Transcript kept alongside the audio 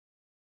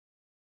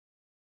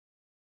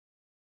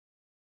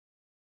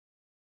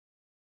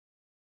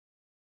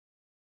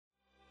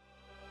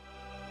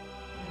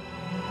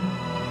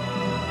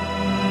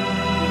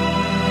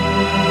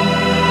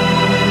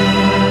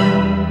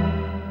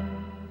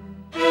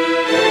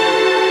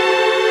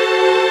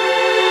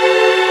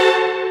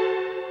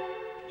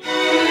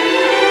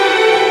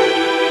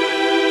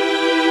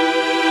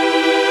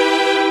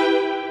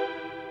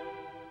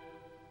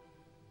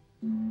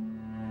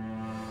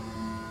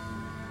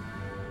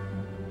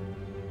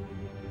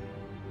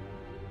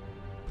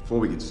Before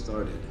we get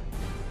started,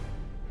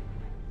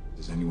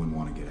 does anyone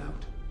want to get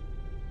out?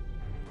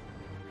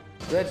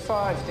 Red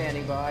 5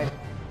 standing by.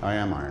 I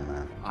am Iron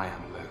Man. I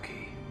am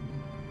Loki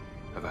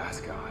of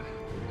Asgard,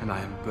 and I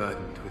am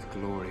burdened with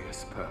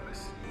glorious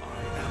purpose.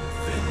 I am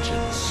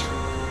vengeance.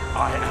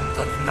 I am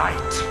the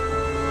night.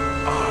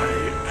 I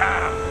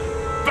am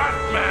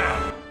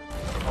Batman.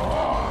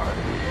 I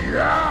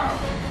am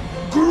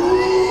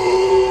Groot.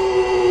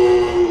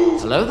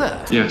 Hello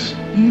there. Yes,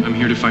 I'm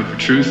here to fight for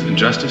truth and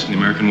justice in the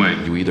American way.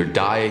 You either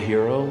die a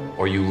hero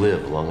or you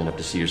live long enough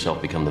to see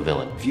yourself become the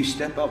villain. If you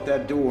step out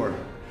that door,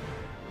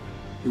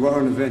 you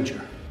are an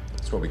Avenger.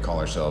 That's what we call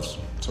ourselves.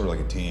 Sort of like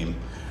a team.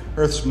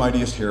 Earth's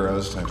mightiest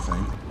heroes type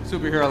thing.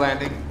 Superhero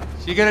landing.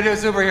 She gonna do a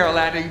superhero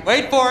landing.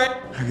 Wait for it!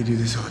 I could do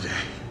this all day.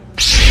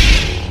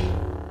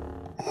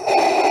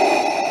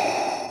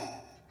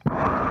 And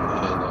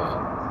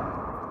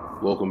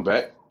welcome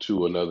back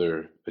to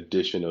another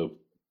edition of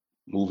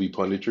Movie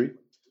Punditry.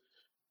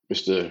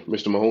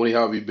 Mr. Mahoney,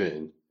 how have you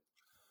been?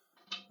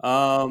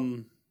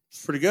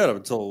 It's pretty good up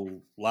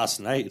until last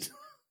night.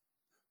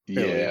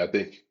 Yeah,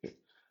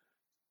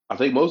 I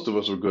think most of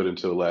us were good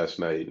until last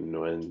night, and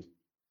I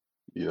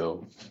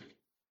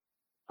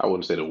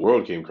wouldn't say the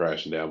world came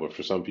crashing down, but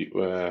for some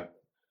people,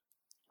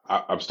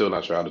 I'm still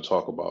not sure how to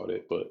talk about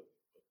it. But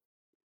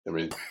I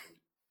mean,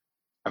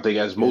 I think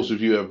as most of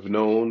you have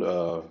known,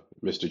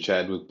 Mr.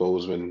 Chadwick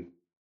Boseman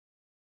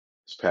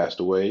has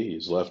passed away.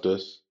 He's left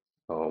us,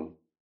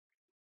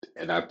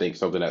 and I think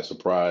something that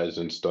surprised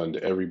and stunned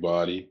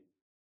everybody.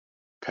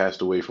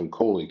 Passed away from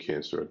colon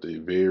cancer at the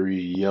very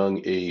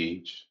young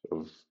age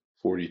of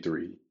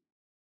 43.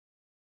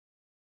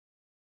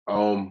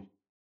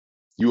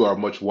 You are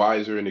much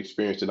wiser and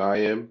experienced than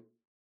I am.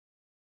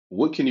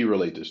 What can you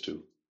relate this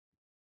to?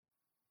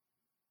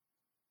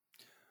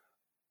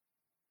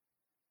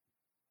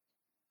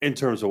 In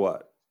terms of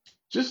what?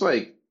 Just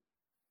like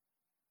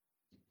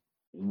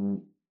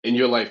in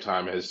your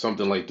lifetime, has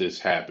something like this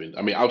happened?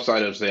 I mean,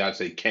 outside of I'd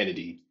say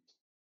Kennedy,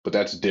 but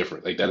that's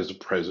different. Like that is a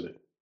president.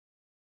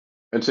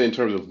 And say in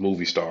terms of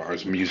movie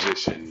stars,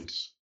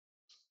 musicians,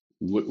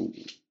 what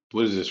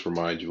does this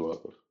remind you of?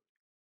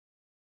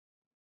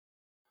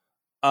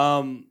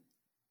 I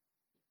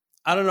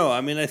don't know.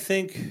 I mean, I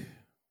think,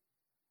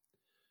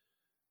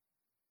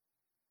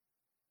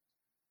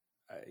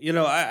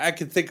 I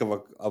can think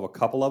of a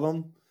couple of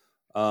them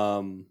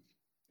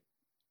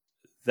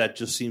that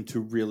just seem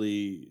to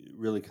really,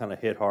 really kind of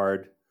hit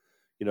hard.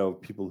 You know,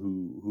 people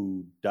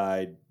who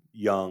died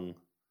young.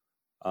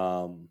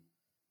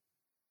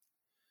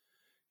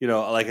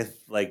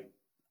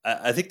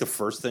 I think the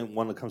first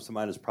one that comes to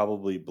mind is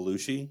probably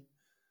Belushi.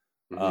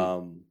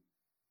 Mm-hmm.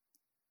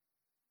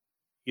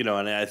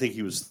 And I think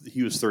he was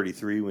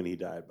 33 when he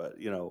died, but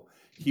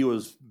he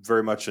was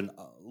very much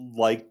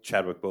like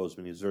Chadwick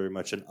Boseman. He's very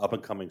much an up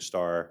and coming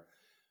star.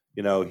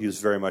 He was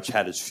very much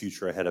had his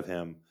future ahead of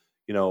him.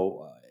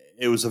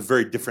 It was a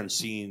very different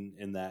scene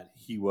in that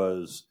he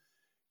was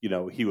an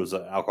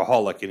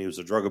alcoholic and he was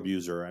a drug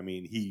abuser. I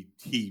mean,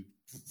 he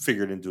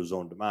figured into his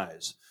own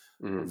demise.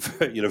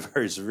 Mm-hmm.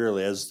 Very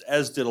severely,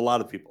 as did a lot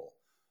of people,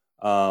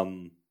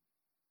 who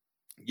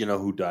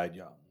died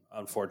young,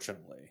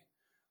 unfortunately.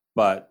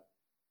 But,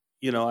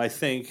 I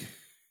think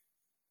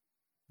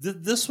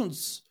this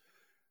one's,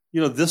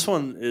 this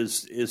one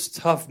is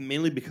tough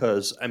mainly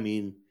because, I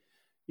mean,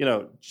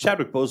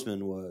 Chadwick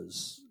Boseman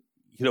was,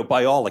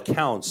 by all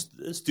accounts,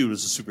 this dude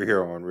was a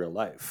superhero in real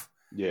life.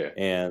 Yeah.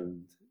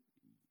 And,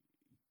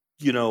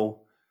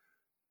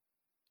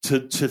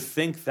 to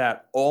think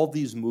that all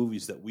these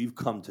movies that we've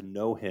come to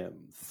know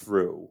him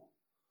through,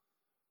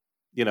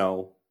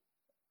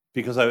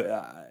 because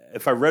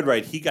if I read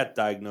right, he got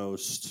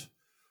diagnosed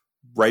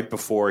right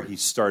before he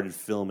started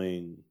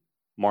filming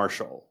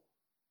Marshall.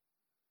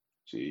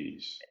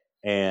 Jeez.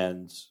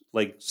 And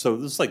so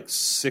this is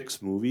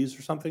 6 movies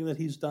or something that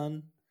he's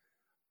done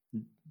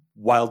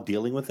while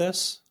dealing with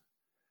this.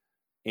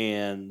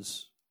 And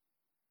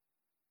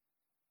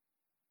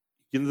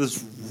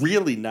there's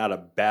really not a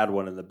bad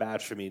one in the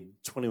batch. I mean,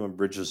 21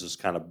 Bridges is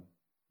kind of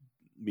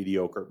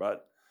mediocre,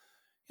 but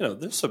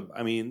there's some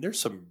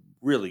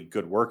really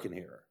good work in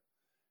here.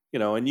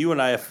 And you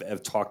and I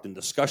have talked in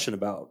discussion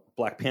about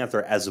Black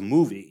Panther as a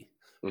movie,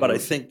 but I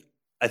think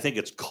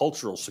its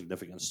cultural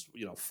significance,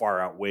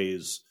 far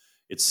outweighs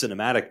its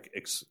cinematic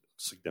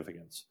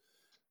significance.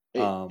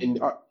 And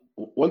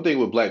one thing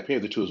with Black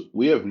Panther too is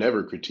we have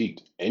never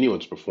critiqued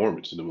anyone's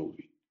performance in the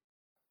movie.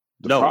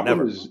 The problem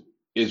never.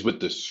 is with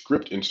the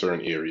script in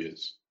certain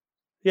areas.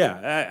 Yeah,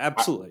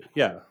 absolutely.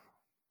 The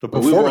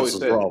performances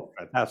were all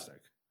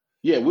fantastic.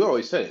 Yeah, we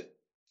always said it.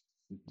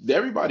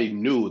 Everybody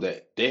knew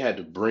that they had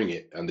to bring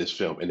it on this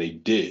film, and they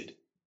did.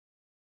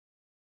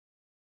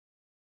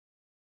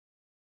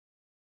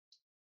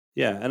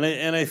 Yeah,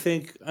 and I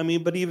think, I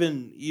mean, but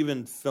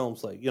even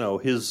films like he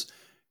was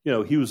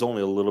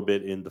only a little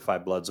bit in The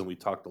Five Bloods, and we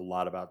talked a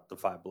lot about The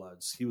Five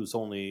Bloods. He was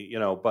only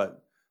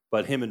but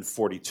him in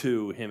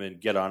 42, him in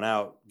Get On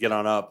Up,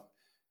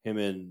 him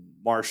in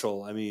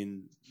Marshall. I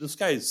mean, this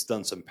guy's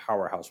done some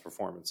powerhouse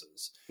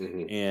performances,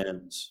 Mm-hmm.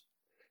 and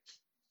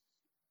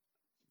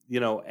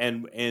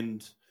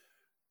and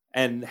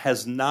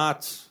has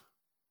not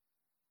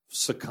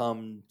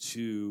succumbed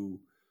to,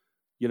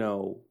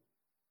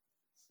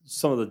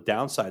 some of the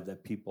downside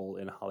that people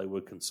in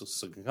Hollywood can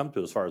succumb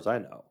to, as far as I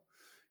know.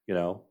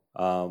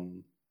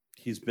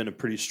 He's been a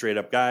pretty straight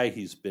up guy.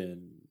 He's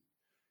been,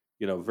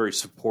 very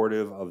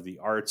supportive of the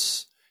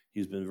arts.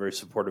 He's been very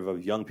supportive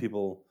of young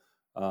people.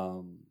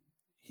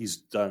 He's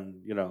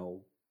done,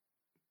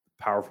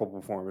 powerful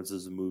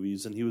performances in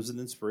movies, and he was an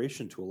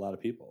inspiration to a lot of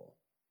people.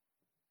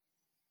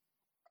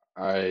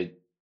 I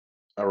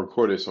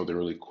recorded something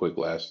really quick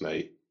last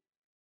night,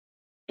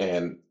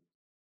 and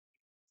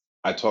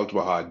I talked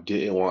about how I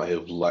didn't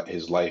want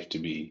his life to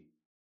be,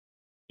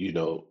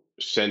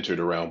 centered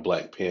around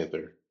Black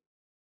Panther,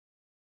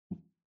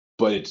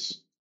 but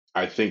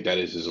I think that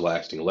is his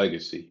lasting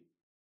legacy.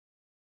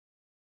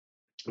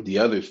 The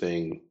other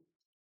thing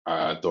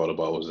I thought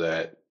about was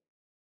that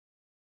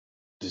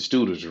this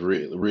dude was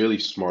really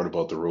smart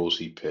about the roles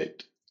he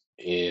picked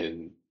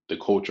and the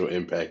cultural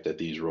impact that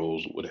these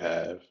roles would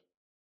have.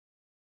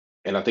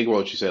 And I think about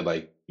what you said,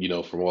 like,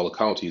 from all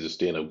accounts, he's a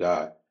stand-up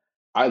guy.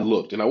 I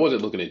looked, and I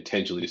wasn't looking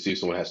intentionally to see if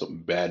someone had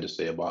something bad to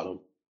say about him,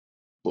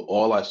 but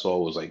all I saw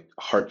was like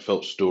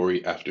heartfelt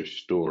story after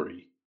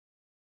story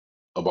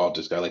about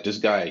this guy. Like, this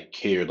guy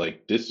cared.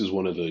 Like, this is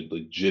one of the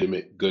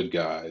legitimate good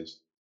guys.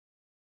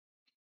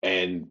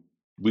 And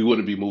we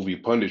wouldn't be movie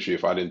punditry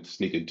if I didn't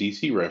sneak a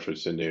DC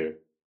reference in there.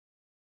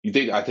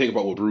 I think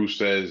about what Bruce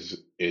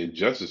says in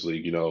Justice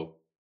League,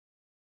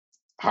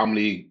 how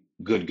many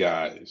good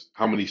guys,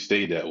 how many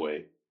stayed that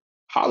way?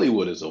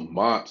 Hollywood is a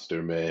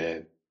monster,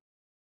 man.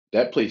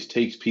 That place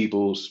takes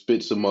people,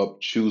 spits them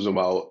up, chews them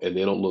out, and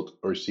they don't look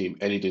or seem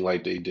anything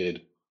like they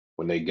did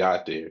when they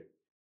got there.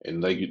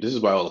 And like, this is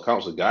by all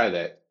accounts a guy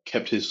that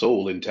kept his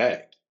soul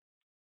intact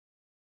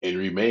and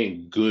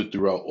remained good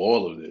throughout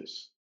all of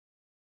this.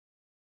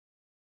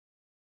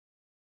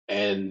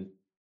 And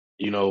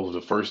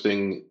the first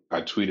thing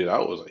I tweeted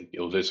out was like,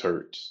 "Yo, this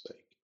hurts."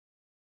 Like,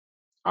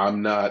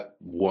 I'm not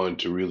one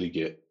to really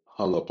get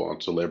hung up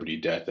on celebrity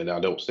death, and I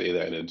don't say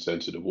that in an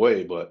insensitive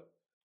way, but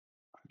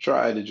I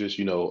try to just,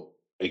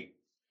 like,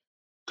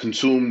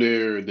 consume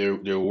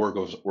their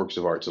works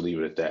of art, to leave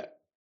it at that.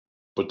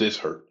 But this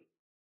hurt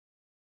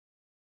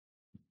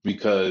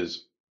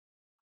because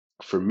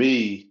for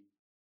me,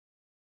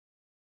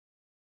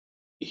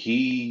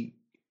 he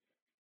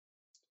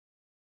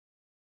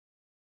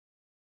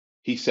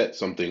set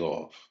something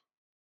off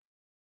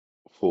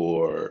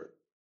for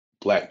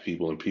Black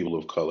people and people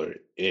of color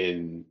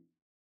in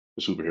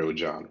the superhero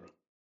genre.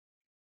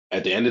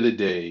 At the end of the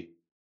day,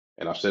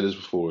 and I've said this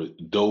before,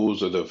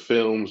 those are the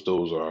films,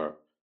 those are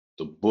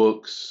the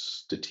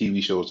books, the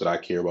TV shows that I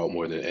care about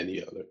more than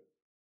any other.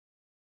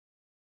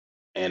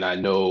 And I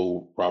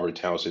know Robert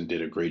Townsend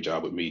did a great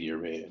job with Meteor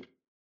Man,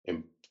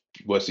 and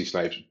Wesley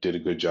Snipes did a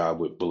good job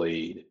with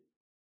Blade.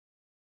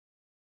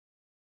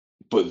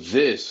 But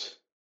this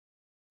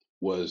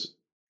was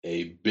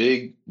a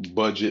big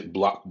budget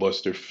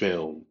blockbuster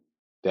film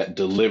that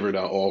delivered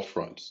on all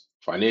fronts,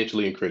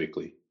 financially and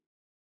critically.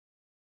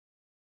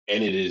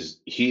 And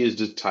he is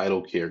the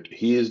title character.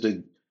 He is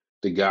the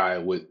guy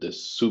with the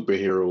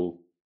superhero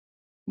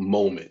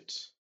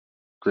moments.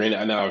 Granted,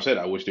 I know I said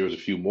I wish there was a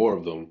few more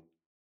of them,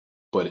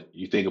 but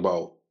you think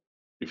about,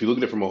 if you look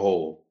at it from a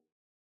whole,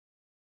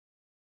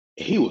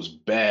 he was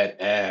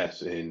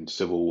badass in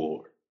Civil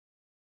War.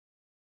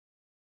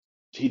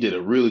 He did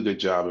a really good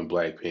job in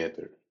Black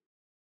Panther.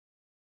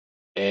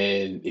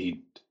 And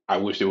I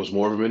wish there was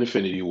more of him in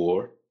Infinity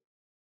War.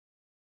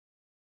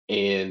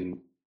 And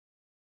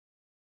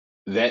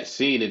that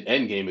scene in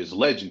Endgame is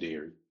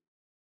legendary.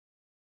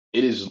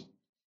 It is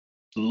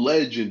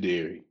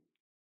legendary.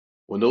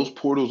 When those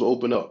portals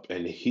open up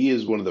and he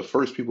is one of the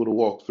first people to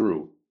walk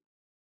through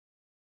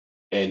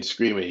and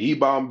screaming, "He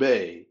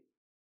Bombay,"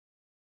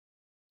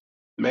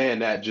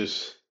 man,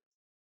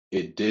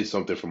 it did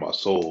something for my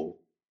soul.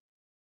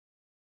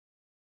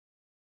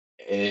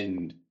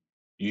 And,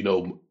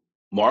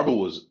 Marvel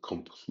was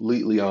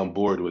completely on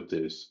board with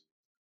this.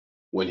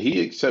 When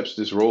he accepts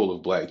this role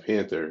of Black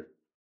Panther,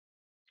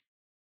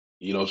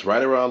 it's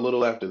right around a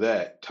little after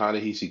that,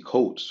 Ta-Nehisi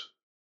Coates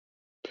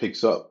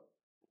picks up,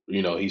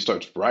 he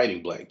starts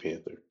writing Black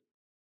Panther.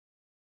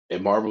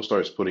 And Marvel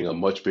starts putting a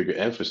much bigger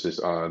emphasis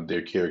on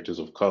their characters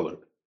of color.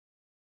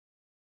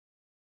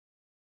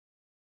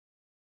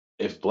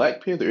 If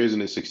Black Panther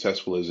isn't as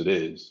successful as it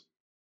is,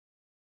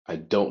 I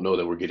don't know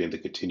that we're getting the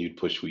continued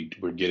push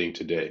we're getting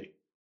today.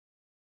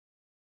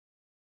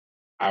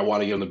 I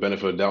want to give them the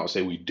benefit of the doubt and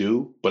say we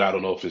do, but I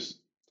don't know if it's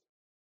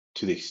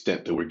to the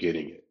extent that we're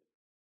getting it.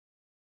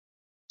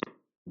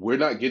 We're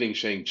not getting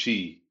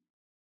Shang-Chi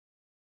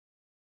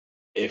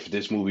if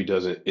this movie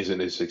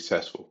isn't as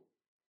successful.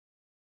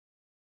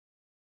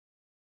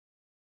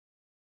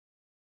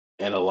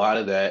 And a lot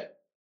of that,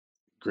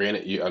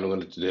 granted, I know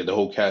the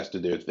whole cast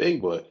did their thing,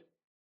 but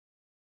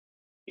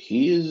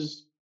he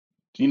is,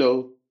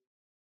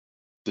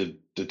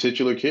 the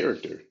titular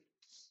character.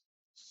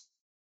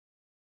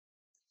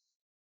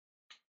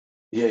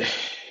 Yeah,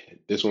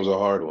 this one's a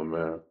hard one,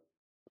 man.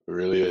 It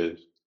really is.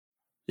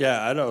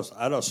 Yeah,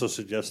 I'd also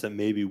suggest that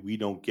maybe we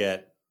don't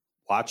get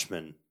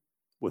Watchmen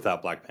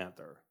without Black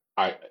Panther.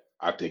 I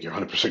I think you're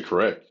 100%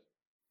 correct.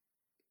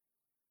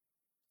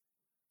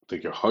 I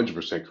think you're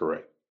 100%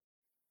 correct.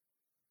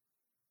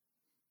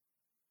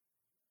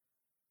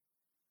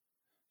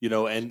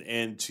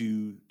 And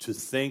to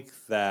think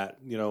that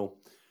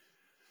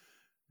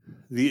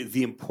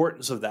the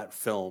importance of that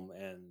film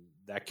and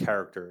that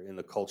character in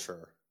the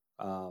culture,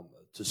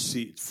 to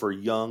see for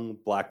young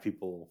Black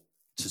people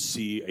to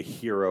see a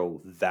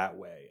hero that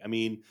way. I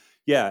mean,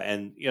 yeah,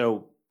 and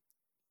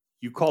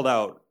you called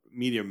out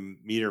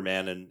Meteor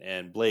Man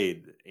and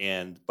Blade,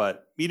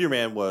 but Meteor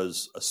Man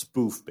was a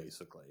spoof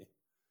basically.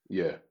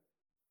 Yeah.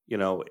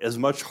 As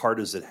much heart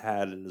as it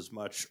had and as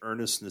much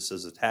earnestness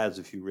as it has,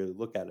 if you really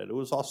look at it, it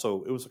was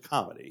a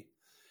comedy.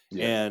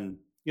 Yeah. And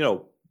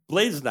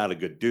Blade's not a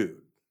good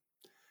dude.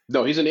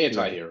 No, he's an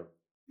anti-hero.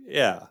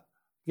 Yeah.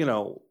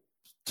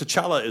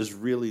 T'Challa is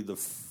really the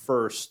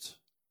first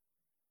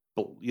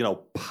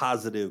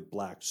positive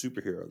Black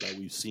superhero that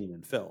we've seen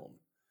in film.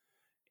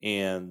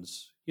 And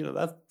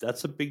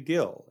that's a big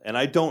deal. And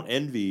I don't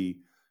envy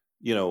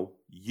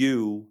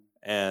you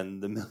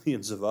and the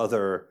millions of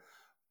other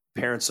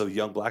parents of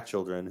young Black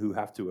children who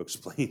have to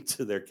explain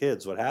to their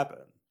kids what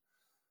happened.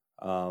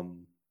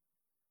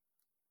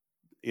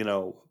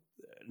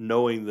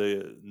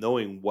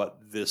 Knowing what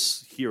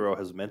this hero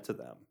has meant to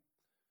them.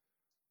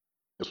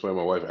 That's why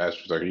my wife asked,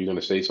 she's like, "Are you going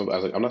to say something?" I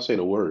was like, "I'm not saying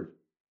a word."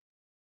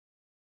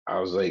 I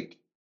was like,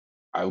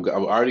 I've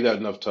already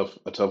got a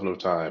tough enough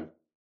time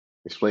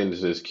explaining to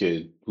this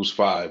kid who's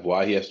 5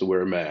 why he has to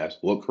wear a mask,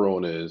 what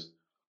Corona is,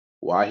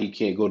 why he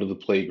can't go to the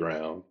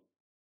playground.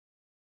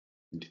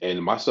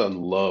 And my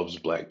son loves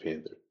Black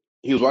Panther.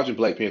 He was watching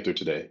Black Panther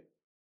today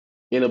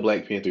in a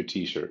Black Panther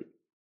t-shirt,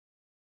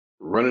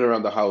 running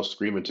around the house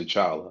screaming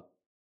T'Challa.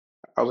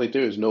 I was like,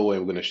 there is no way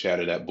I'm going to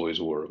shatter that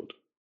boy's world.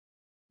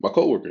 My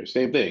coworker,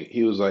 same thing.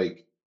 He was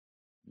like,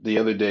 the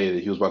other day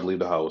that he was about to leave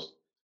the house,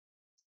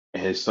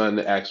 and his son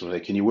asked him,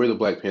 like, "Can you wear the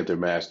Black Panther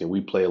mask and we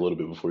play a little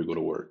bit before we go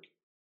to work?"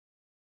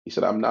 He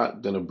said, "I'm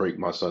not going to break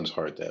my son's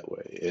heart that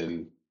way."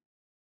 And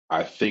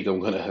I think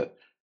I'm going to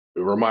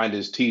remind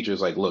his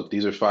teachers, like, look,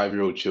 these are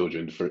 5-year-old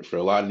children. For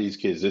a lot of these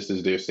kids, this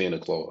is their Santa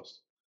Claus.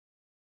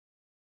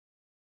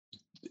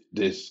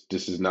 This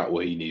is not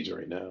what he needs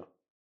right now.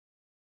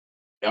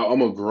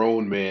 I'm a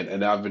grown man,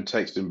 and I've been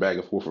texting back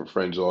and forth with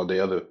friends all day,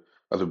 other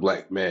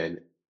Black men,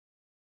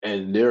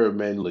 and there are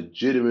men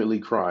legitimately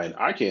crying.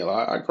 I can't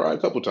lie, I cried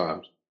a couple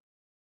times.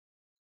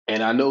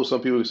 And I know some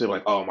people can say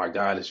like, "Oh my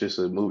God, it's just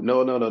a movie."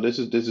 No, no, no. This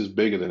is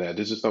bigger than that.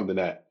 This is something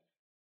that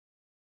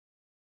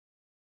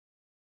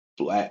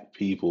Black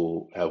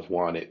people have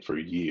wanted for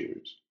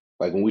years.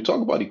 Like when we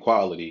talk about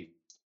equality,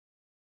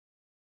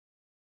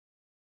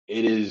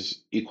 it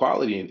is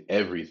equality in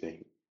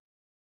everything.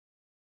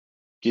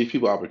 Give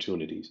people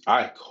opportunities.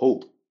 I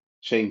hope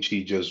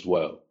Shang-Chi does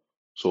well.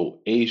 So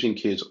Asian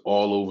kids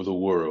all over the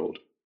world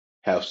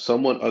have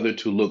someone other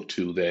to look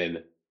to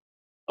than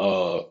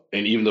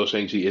and even though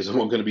Shang-Chi isn't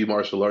going to be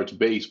martial arts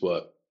based,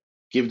 but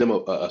give them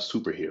a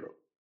superhero.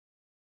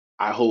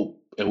 I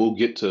hope, and we'll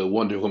get to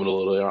Wonder Woman a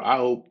little later. I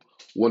hope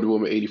Wonder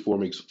Woman 84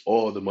 makes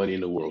all the money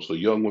in the world. So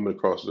young women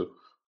across the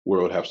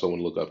world have someone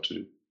to look up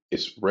to.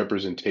 It's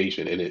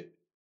representation and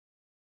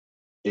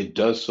it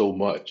does so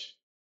much.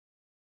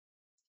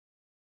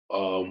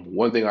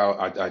 One thing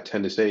I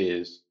tend to say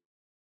is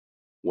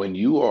when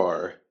you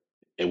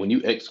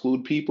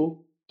exclude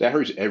people, that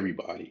hurts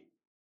everybody.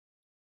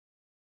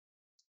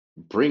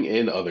 Bring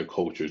in other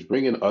cultures,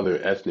 bring in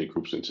other ethnic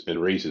groups and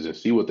races and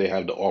see what they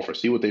have to offer,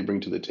 see what they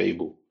bring to the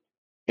table.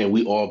 And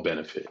we all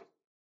benefit.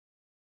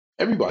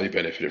 Everybody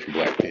benefited from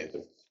Black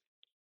Panther.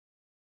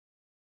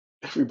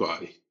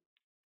 Everybody.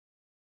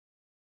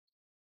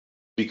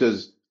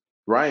 Because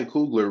Ryan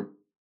Coogler,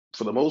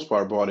 for the most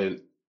part, brought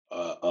in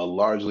a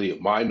largely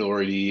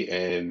minority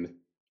and,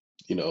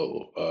 you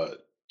know,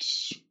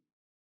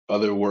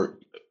 other work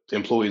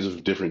employees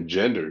of different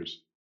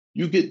genders.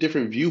 You get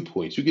different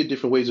viewpoints, you get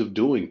different ways of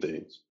doing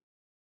things.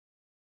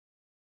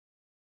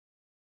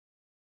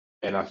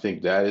 And I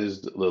think that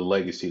is the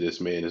legacy this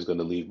man is going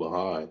to leave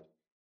behind.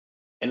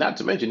 And not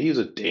to mention, he's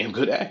a damn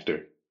good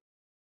actor.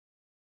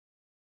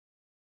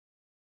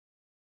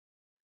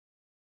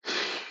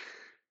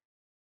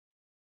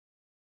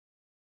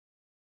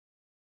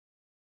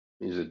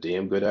 He's a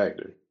damn good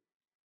actor.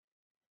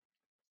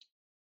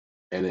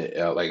 And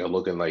like I'm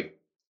looking like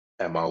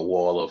at my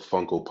wall of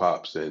Funko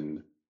Pops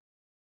and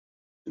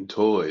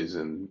toys,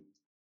 and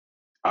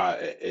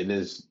it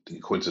is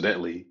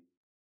coincidentally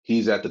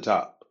he's at the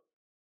top,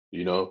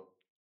 you know.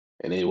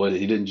 And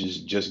he didn't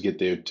just get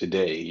there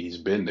today. He's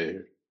been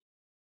there.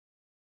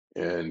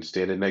 And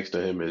standing next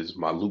to him is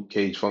my Luke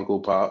Cage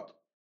Funko Pop,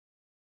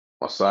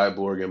 my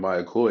Cyborg, and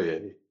my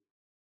Okoye.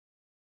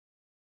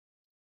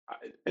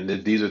 And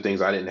these are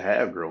things I didn't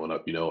have growing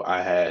up. You know,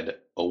 I had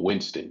a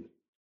Winston.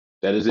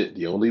 That is it.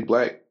 The only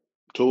Black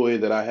toy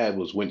that I had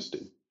was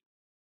Winston.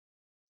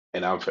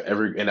 And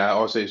I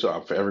always say so.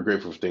 I'm forever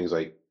grateful for things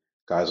like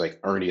guys like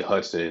Ernie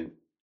Hudson,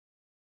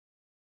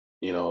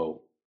 you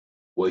know,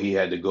 what he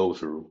had to go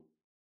through.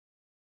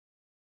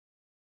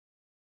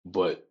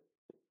 But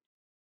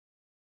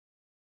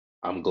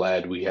I'm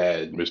glad we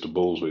had Mr.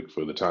 Bolswick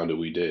for the time that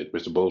we did.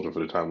 Mr. Boseman for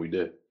the time we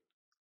did.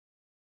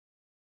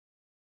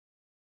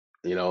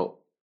 You know,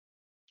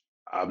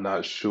 I'm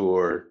not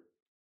sure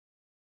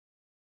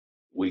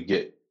we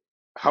get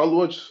how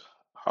much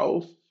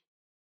how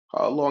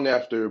how long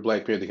after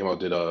Black Panther came out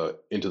did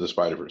Into the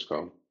Spider Verse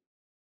come?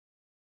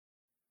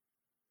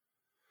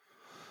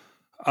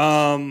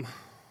 I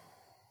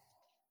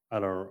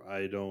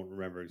don't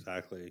remember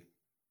exactly.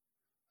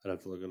 I'd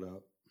have to look it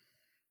up.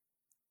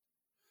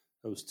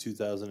 That was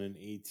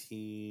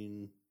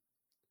 2018.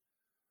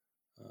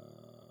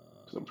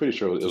 'Cause I'm pretty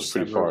sure it was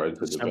pretty far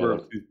into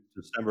development.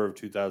 December of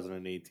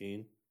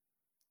 2018.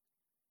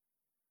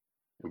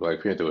 And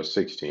Black Panther was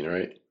 16,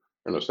 right?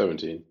 Or no,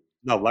 17.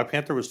 No, Black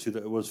Panther was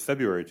it was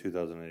February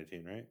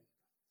 2018, right?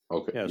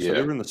 Okay. Yeah, so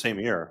they were in the same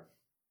year.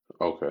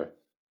 Okay.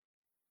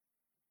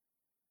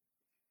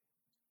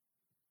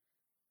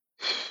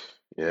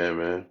 Yeah,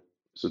 man.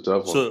 It's a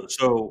tough one.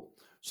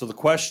 So the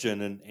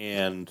question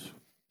and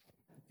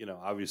you know,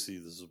 obviously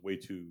this is way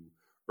too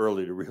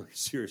early to really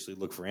seriously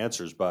look for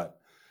answers, but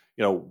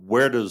you know,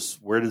 where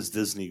does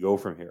Disney go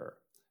from here?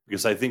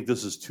 Because I think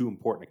this is too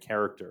important a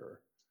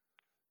character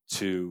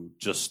to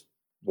just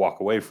walk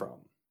away from.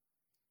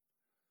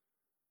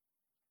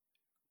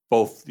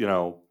 Both, you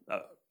know,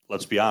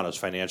 let's be honest,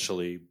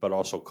 financially, but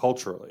also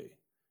culturally.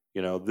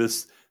 You know,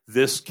 this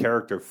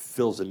character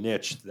fills a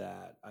niche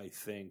that I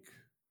think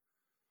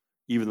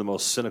even the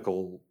most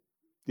cynical,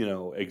 you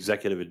know,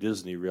 executive at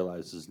Disney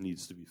realizes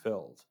needs to be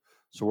filled.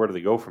 So where do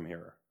they go from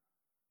here?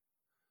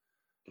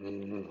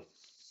 Mm-hmm.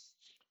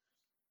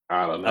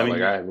 I don't know. I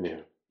mean, I haven't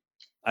even.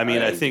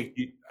 I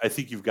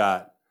think you've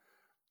got,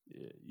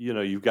 you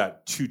know, you've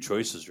got two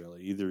choices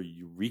really. Either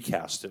you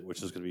recast it,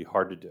 which is going to be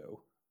hard to do,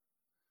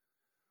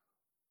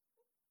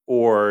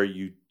 or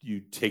you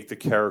take the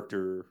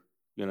character,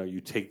 you know,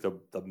 you take the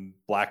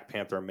Black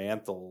Panther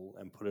mantle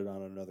and put it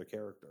on another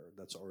character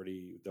that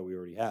we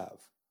already have.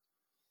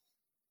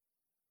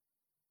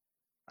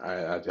 I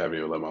haven't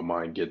even let my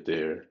mind get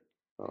there.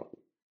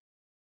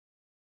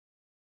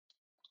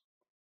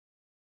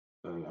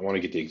 I want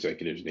to get the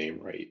executive's name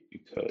right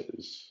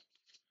because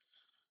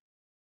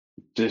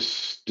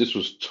this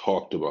was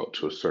talked about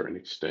to a certain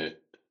extent.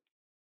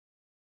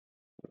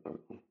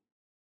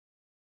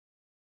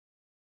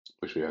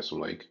 Wish we had some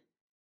like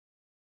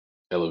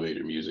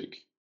elevator music.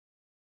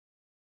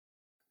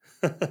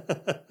 I'm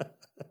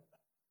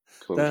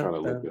trying to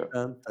look it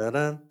up.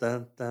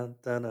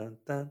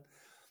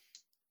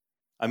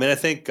 I mean, I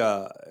think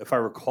if I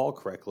recall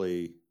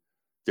correctly,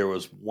 there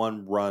was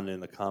one run in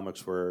the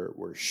comics where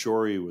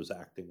Shuri was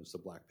acting as the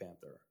Black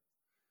Panther.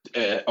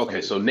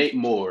 Okay, so Nate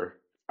Moore,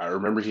 I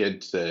remember he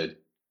had said,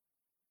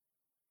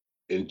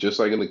 and just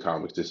like in the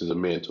comics, this is a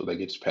mantle that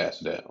gets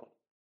passed down.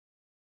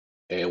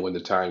 And when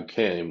the time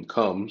came,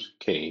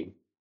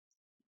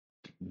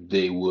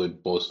 they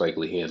would most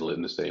likely handle it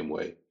in the same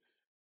way.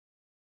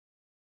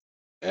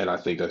 And I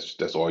think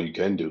that's all you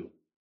can do.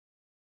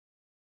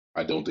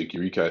 I don't think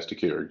you recast the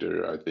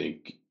character. I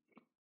think,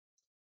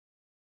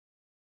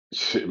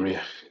 I mean,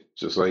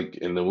 just like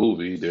in the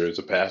movie, there is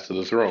a path to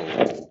the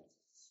throne.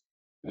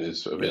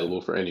 It's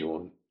available for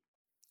anyone.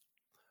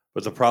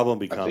 But the problem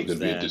becomes I think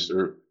it'd be a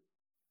disservice.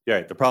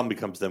 Yeah, the problem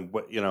becomes then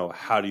what, you know,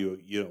 how do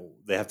you know,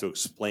 they have to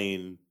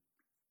explain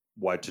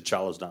why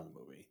T'Challa's not in the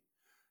movie,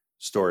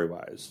 story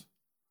wise,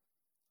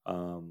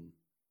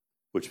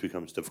 which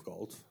becomes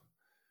difficult.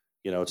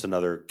 You know, it's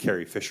another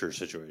Carrie Fisher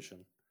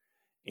situation,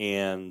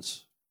 and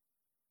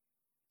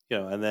you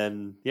know, and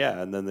then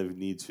they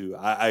need to.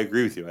 I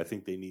agree with you. I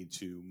think they need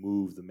to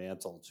move the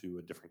mantle to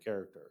a different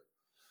character,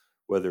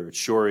 whether it's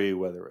Shuri,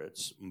 whether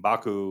it's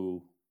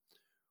M'Baku,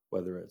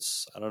 whether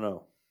it's I don't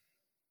know.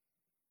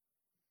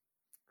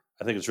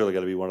 I think it's really got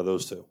to be one of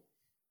those two.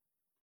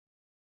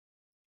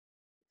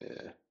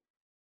 Yeah.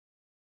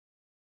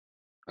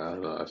 I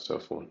don't know. That's a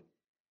tough one.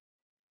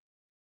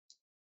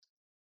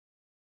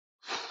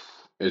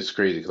 It's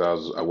crazy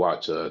because I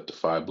watched The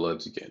Five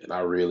Bloods again, and I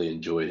really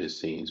enjoyed his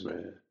scenes,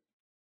 man.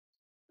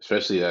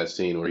 Especially that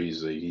scene where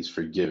he's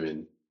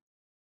forgiven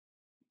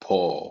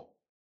Paul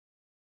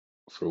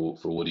for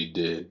what he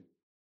did.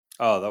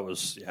 Oh, that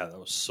was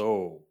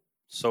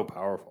so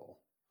powerful.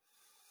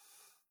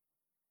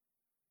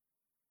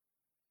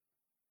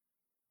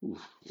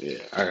 Oof, yeah,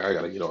 I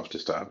gotta get off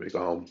this topic.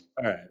 All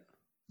right.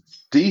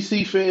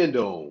 DC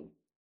Fandom.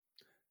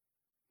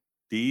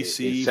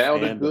 DC It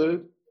sounded fandom.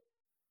 good.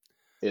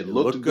 It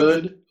looked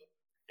good.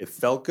 It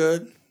felt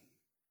good.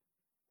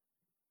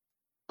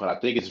 But I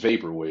think it's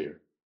vaporware.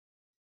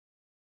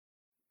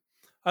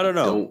 I don't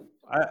know.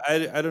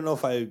 I don't know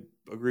if I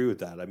agree with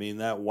that. I mean,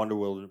 that Wonder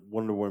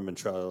Woman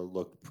trailer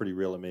looked pretty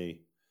real to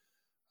me.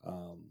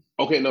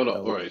 Okay, no.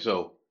 All right,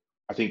 so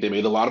I think they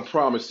made a lot of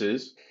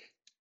promises,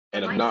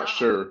 and I'm not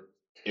sure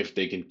if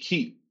they're going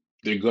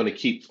to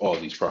keep all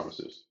these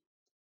promises.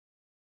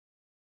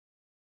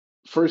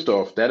 First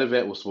off, that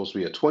event was supposed to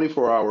be a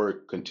 24-hour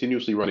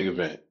continuously running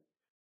event.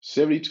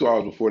 72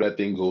 hours before that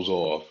thing goes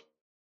off,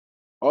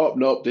 Oh,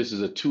 nope, this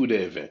is a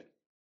 2-day event.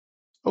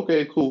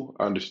 Okay, cool.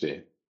 I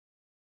understand.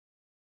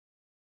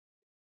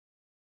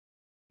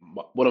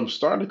 What I'm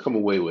starting to come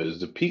away with is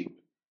the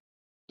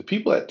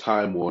people at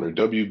Time Warner,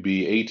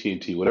 WB,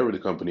 AT&T, whatever the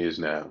company is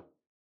now,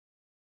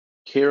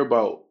 care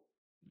about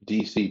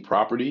DC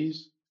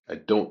properties. I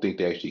don't think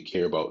they actually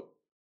care about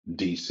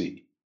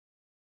DC.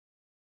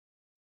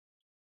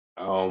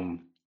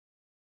 Um,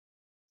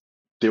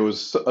 there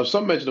was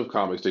some mention of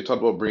comics. They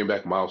talked about bringing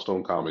back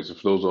Milestone Comics. And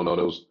for those who don't know,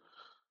 those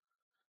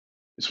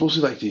it's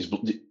mostly like these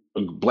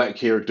black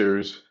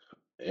characters,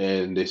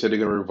 and they said they're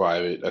gonna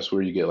revive it. That's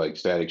where you get like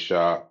Static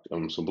Shock,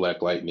 some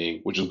Black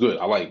Lightning, which is good.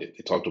 I liked it.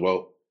 They talked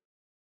about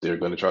they're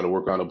gonna try to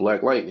work on a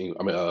Black Lightning.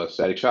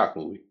 Static Shock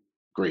movie.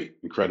 Great,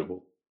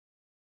 incredible.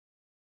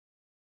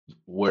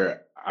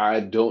 Where I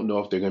don't know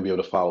if they're gonna be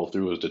able to follow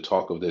through is the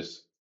talk of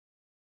this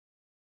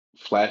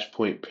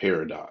Flashpoint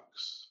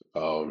Paradox.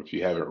 If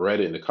you haven't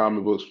read it in the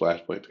comic books,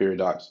 Flashpoint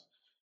Paradox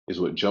is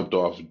what jumped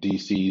off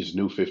DC's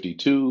New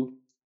 52.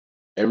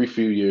 Every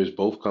few years,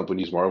 both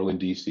companies, Marvel and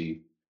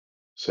DC,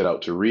 set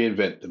out to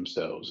reinvent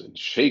themselves and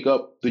shake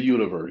up the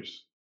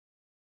universe.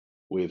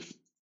 With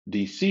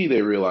DC,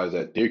 they realized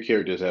that their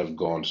characters have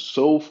gone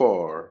so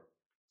far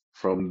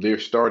from their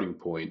starting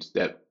points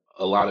that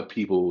a lot of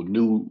people,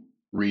 new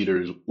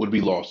readers, would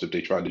be lost if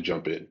they tried to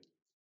jump in.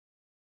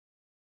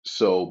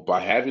 So,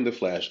 by having the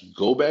Flash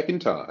go back in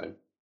time,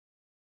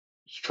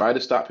 try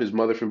to stop his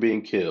mother from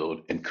being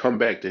killed, and come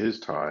back to his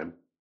time,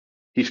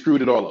 he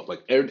screwed it all up.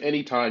 Like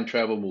any time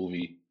travel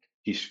movie,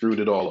 he screwed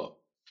it all up.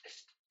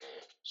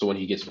 So when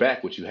he gets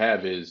back, what you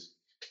have is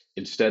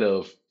instead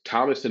of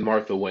Thomas and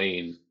Martha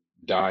Wayne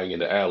dying in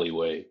the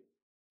alleyway,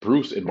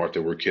 Bruce and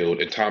Martha were killed,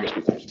 and Thomas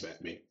becomes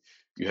Batman.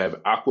 You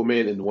have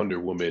Aquaman and Wonder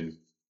Woman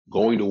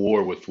going to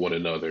war with one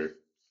another.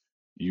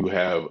 You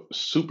have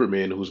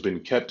Superman, who's been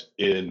kept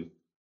in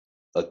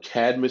a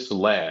Cadmus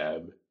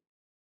lab,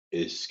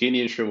 is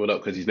skinny and shriveled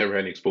up because he's never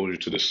had any exposure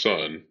to the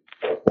sun.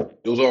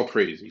 It was all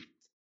crazy.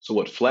 So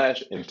what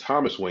Flash and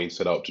Thomas Wayne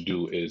set out to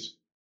do is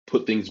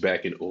put things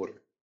back in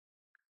order.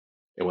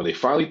 And when they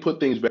finally put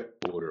things back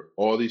in order,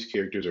 all these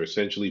characters are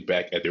essentially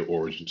back at their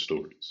origin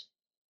stories.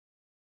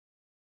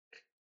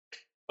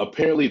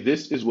 Apparently,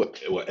 this is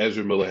what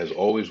Ezra Miller has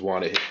always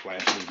wanted his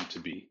Flash movie to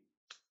be.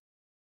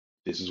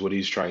 This is what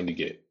he's trying to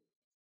get.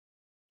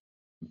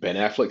 Ben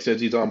Affleck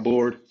says he's on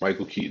board.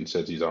 Michael Keaton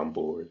says he's on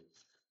board.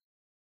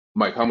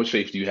 Mike, how much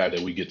faith do you have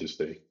that we get this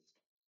thing?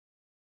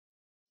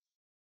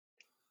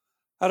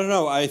 I don't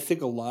know. I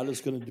think a lot is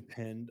going to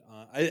depend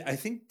on. I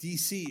think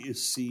DC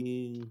is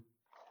seeing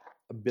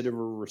a bit of a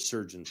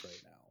resurgence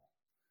right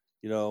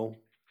now,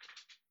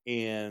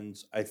 and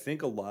I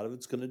think a lot of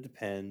it's going to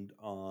depend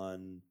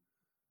on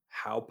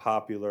how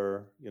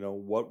popular,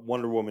 what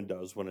Wonder Woman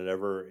does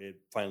whenever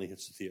it finally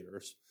hits the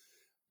theaters.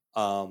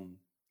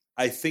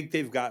 I think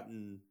they've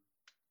gotten,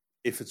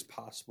 if it's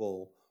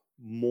possible,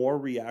 more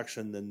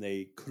reaction than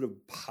they could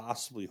have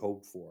possibly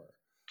hoped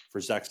for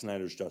Zack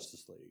Snyder's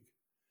Justice League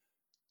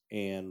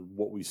and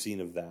what we've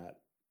seen of that.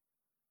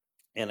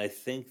 And I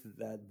think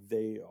that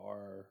they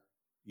are,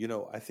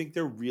 I think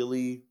they're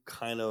really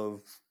kind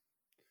of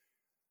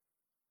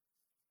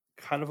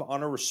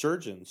on a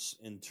resurgence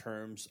in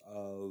terms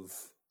of,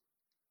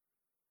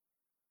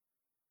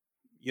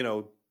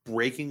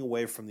 breaking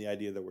away from the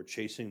idea that we're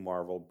chasing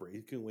Marvel,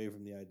 breaking away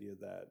from the idea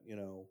that,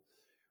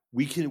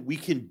 we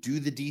can do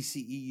the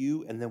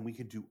DCEU and then we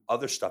can do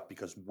other stuff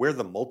because we're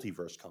the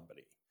multiverse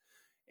company.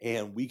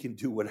 And we can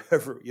do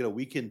whatever,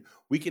 we can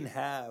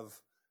have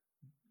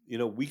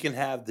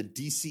the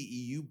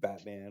DCEU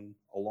Batman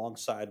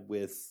alongside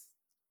with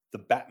the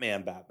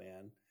Batman,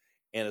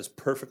 and it's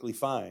perfectly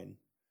fine,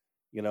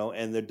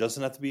 and there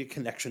doesn't have to be a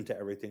connection to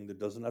everything. There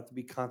doesn't have to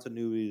be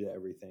continuity to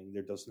everything.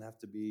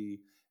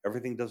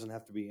 Everything doesn't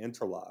have to be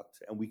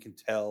interlocked, and we can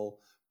tell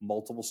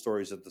multiple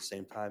stories at the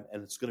same time,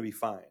 and it's going to be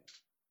fine.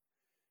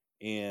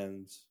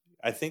 And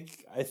I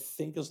think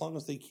as long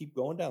as they keep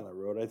going down that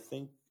road, I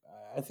think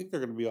they're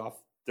going to be off.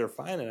 They're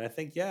fine, and I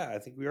think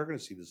we are going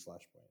to see this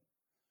Flashpoint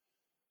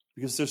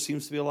because there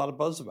seems to be a lot of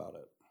buzz about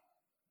it.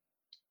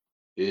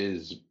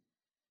 Is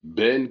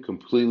Ben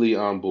completely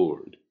on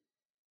board?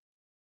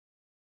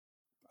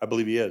 I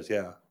believe he is.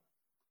 Yeah.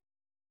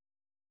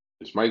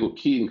 Is Michael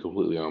Keaton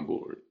completely on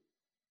board?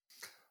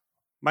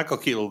 Michael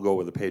Keaton will go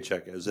where the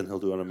paycheck is, and he'll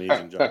do an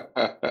amazing job.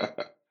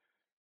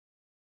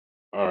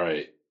 All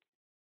right.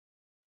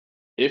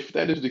 If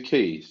that is the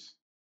case,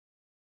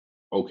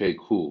 okay,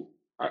 cool.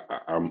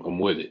 I'm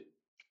with it.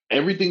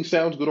 Everything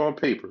sounds good on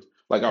paper.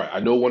 Like, all right, I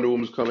know Wonder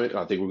Woman's coming. And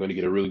I think we're going to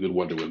get a really good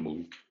Wonder Woman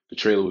movie. The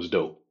trailer was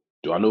dope.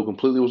 Do I know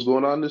completely what's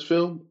going on in this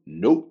film?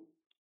 Nope.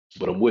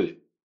 But I'm with it.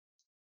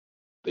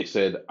 They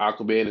said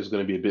Aquaman is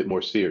going to be a bit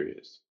more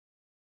serious.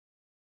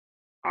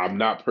 I'm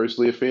not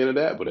personally a fan of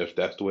that, but if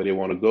that's the way they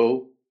want to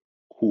go,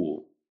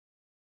 cool.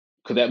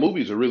 Because that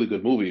movie is a really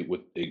good movie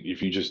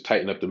if you just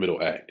tighten up the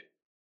middle act.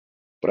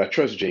 But I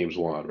trust James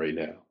Wan right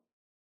now.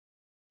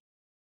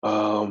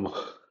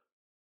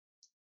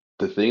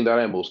 The thing that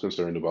I'm most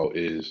concerned about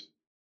is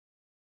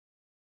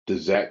the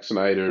Zack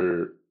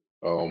Snyder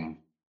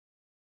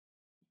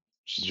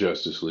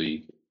Justice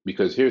League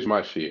because here's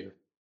my fear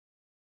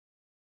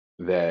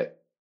that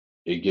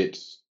it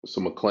gets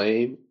some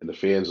acclaim and the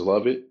fans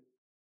love it,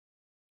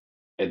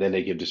 and then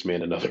they give this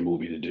man another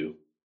movie to do.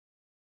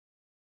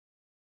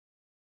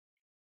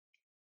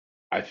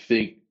 I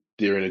think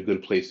they're in a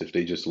good place if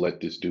they just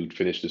let this dude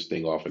finish this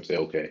thing off and say,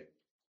 okay,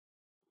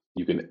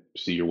 you can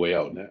see your way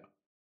out now.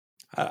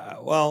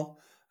 Well,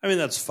 I mean,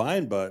 that's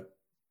fine, but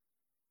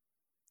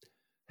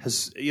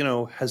has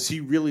he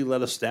really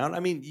let us down? I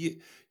mean,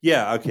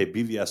 yeah, okay,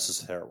 BVS is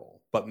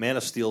terrible, but Man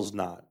of Steel's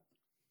not.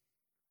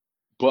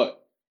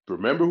 But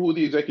remember who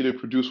the executive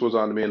producer was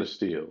on The Man of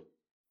Steel?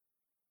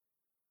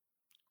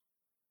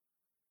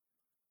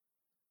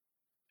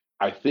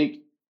 I think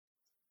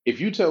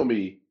if you tell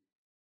me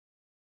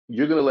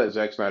you're going to let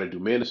Zack Snyder do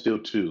Man of Steel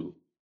 2,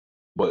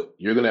 but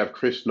you're going to have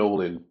Chris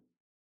Nolan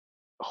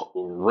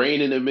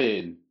reining him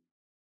in,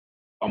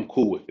 I'm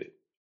cool with it.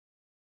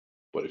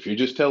 But if you're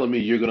just telling me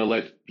you're going to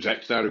let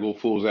Zack Snyder go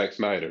full Zack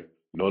Snyder,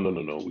 no,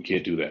 we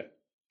can't do that.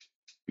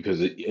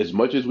 Because as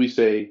much as we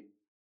say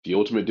the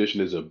Ultimate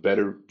Edition is a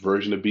better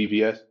version of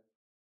BVS,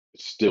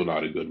 it's still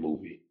not a good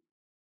movie.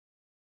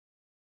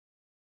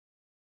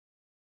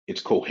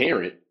 It's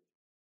coherent,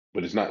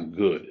 but it's not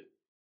good.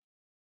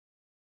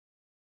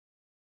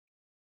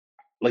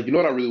 Like, you know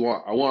what I really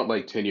want? I want,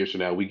 like, 10 years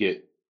from now, we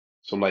get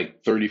some,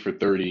 like, 30 for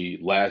 30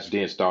 Last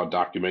Dance style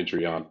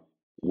documentary on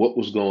what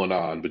was going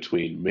on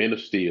between Man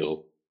of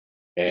Steel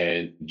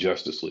and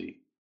Justice League.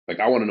 Like,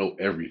 I want to know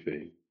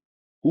everything.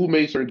 Who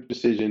made certain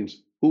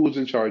decisions, who was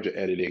in charge of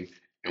editing,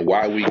 and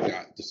why we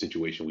got the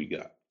situation we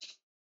got.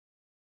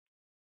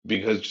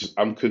 Because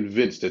I'm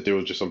convinced that there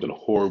was just something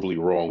horribly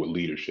wrong with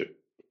leadership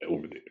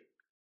over there.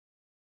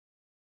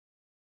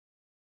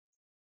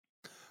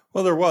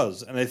 Well, there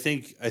was, and I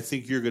think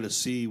you're going to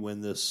see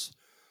when this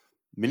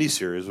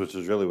miniseries, which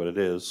is really what it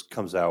is,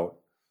 comes out.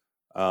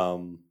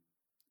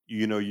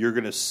 You're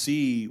going to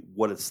see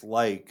what it's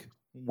like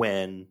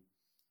when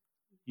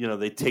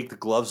they take the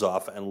gloves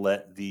off and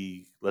let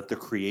the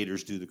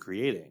creators do the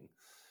creating,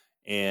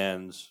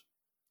 and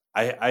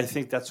I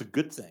think that's a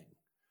good thing.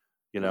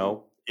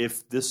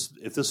 If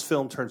this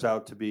film turns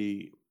out to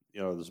be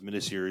this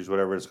miniseries,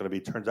 whatever it's going to be,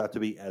 turns out to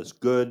be as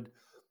good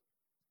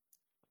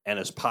and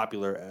as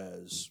popular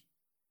as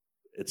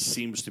it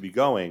seems to be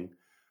going,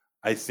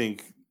 I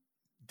think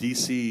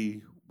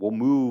DC will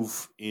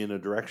move in a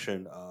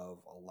direction of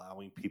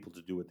allowing people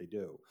to do what they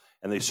do.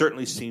 And they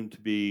certainly seem to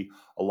be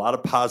a lot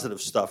of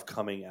positive stuff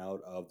coming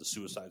out of the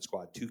Suicide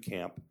Squad 2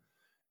 camp,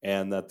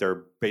 and that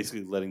they're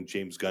basically letting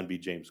James Gunn be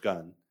James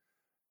Gunn.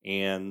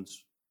 And,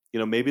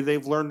 maybe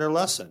they've learned their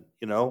lesson.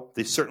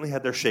 They certainly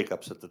had their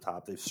shakeups at the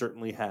top. They've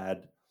certainly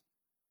had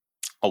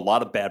a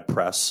lot of bad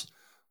press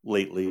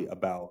lately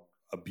about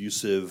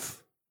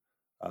abusive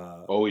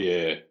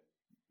the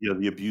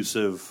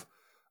abusive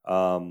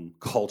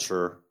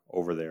culture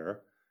over there,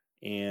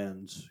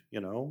 and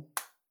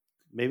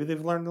maybe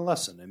they've learned the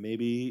lesson, and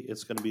maybe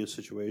it's going to be a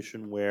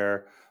situation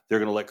where they're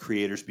going to let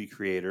creators be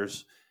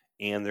creators,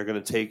 and they're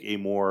going to take a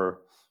more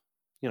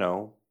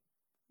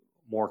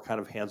kind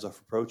of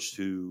hands-off approach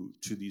to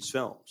these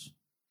films.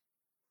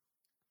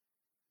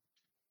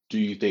 Do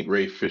you think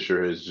Ray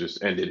Fisher has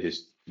just ended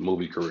his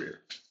movie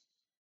career?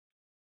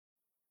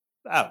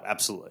 Oh,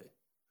 absolutely.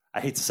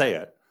 I hate to say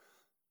it,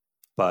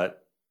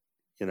 but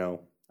this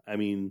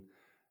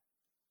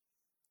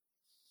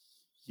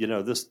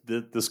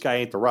guy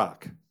ain't The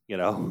Rock,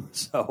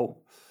 so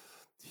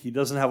he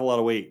doesn't have a lot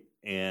of weight,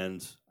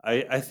 and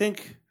I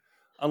think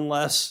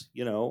unless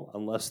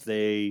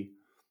they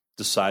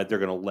decide they're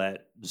going to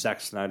let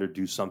Zack Snyder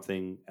do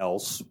something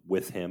else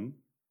with him,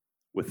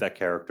 with that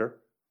character,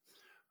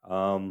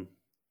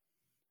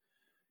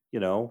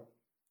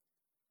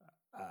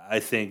 I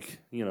think,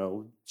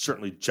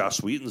 certainly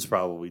Joss Whedon's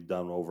probably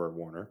done over at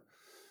Warner,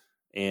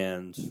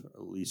 and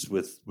at least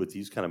with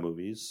these kind of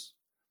movies,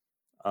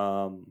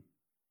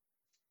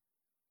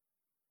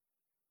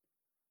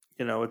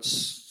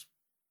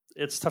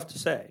 it's tough to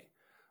say.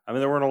 I mean,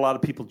 there weren't a lot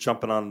of people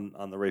jumping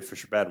on the Ray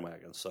Fisher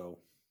bandwagon, so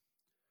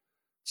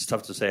it's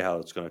tough to say how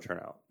it's going to turn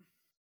out.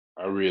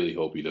 I really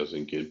hope he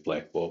doesn't get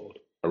blackballed.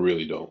 I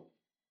really don't.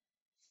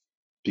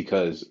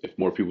 Because if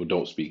more people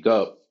don't speak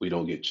up, we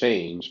don't get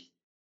change.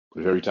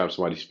 But every time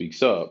somebody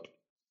speaks up,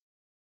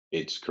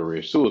 it's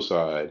career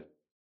suicide.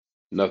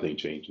 Nothing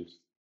changes.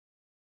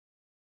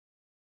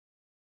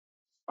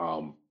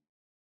 And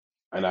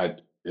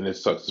it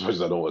sucks as much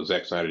as I don't want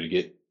Zack Snyder to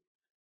get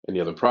any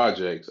other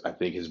projects. I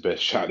think his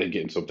best shot at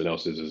getting something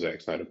else is a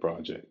Zack Snyder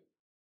project.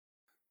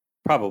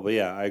 Probably,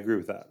 yeah, I agree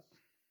with that.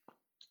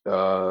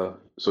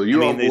 So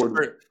you're on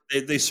board.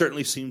 They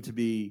certainly seem to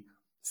be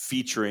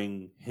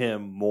featuring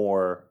him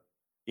more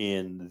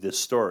in this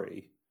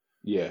story.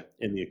 Yeah,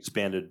 in the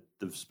expanded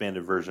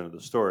version of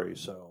the story.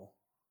 So,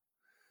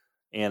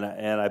 and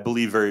I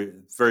believe very,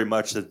 very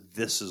much that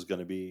this is going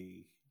to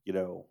be,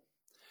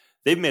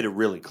 they've made it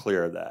really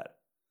clear that,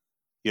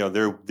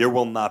 there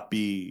will not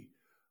be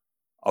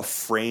a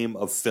frame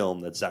of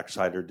film that Zack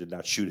Snyder did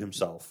not shoot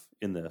himself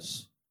in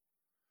this,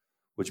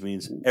 which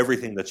means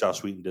everything that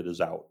Joss Whedon did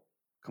is out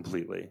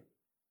completely.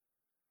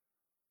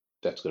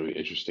 That's going to be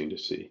interesting to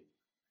see.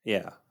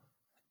 Yeah.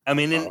 I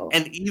mean,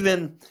 and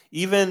even,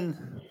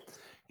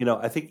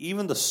 I think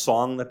even the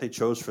song that they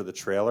chose for the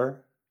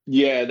trailer,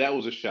 Yeah, that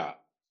was a shot.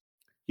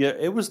 yeah,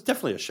 it was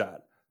definitely a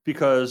shot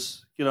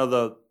because,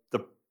 the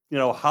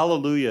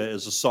Hallelujah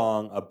is a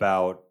song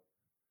about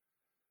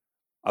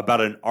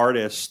an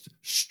artist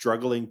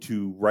struggling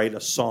to write a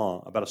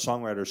song, about a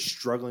songwriter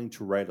struggling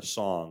to write a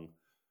song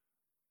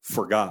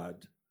for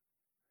God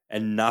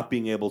and not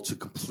being able to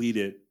complete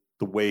it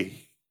the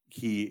way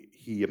he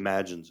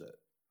imagines it.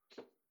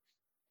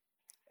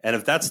 And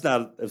if that's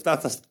not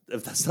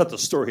the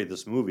story of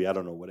this movie, I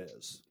don't know what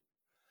is.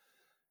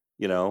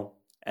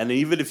 And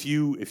even if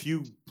you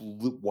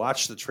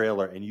watch the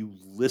trailer and you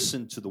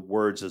listen to the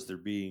words as they're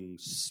being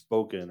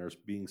spoken or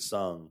being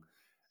sung,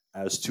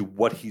 as to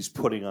what he's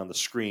putting on the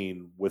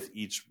screen with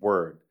each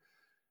word,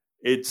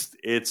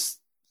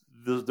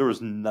 there was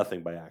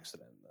nothing by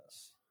accident in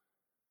this.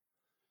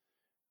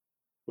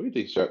 What do you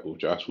think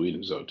Josh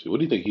Whedon's up to? What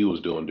do you think he was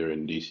doing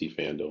during DC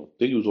fandom?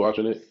 Think he was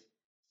watching it?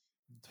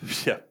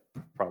 Yeah,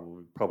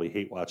 probably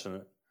hate watching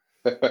it.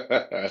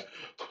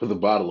 With a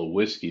bottle of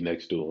whiskey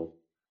next to him.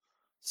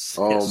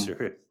 Yeah,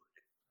 sure.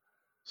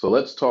 So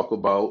let's talk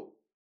about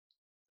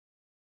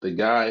the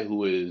guy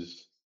who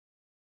is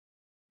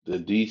the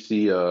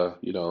DC,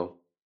 what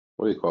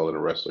do you call it, a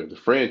wrestler? The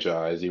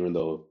franchise, even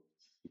though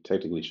he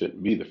technically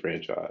shouldn't be the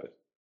franchise.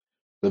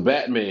 The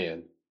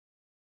Batman.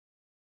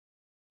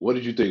 What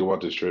did you think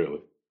about this trailer?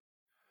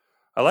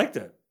 I liked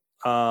it.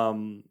 I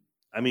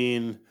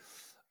mean,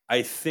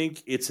 I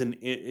think it's an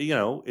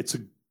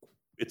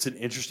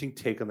interesting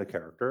take on the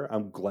character.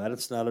 I'm glad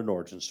it's not an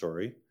origin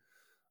story.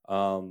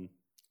 Yeah,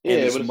 but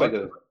it's like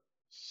a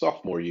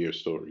sophomore year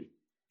story.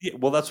 Yeah,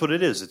 well, that's what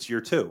it is. It's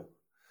year 2.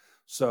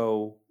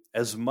 So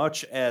as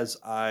much as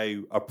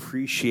I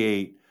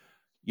appreciate,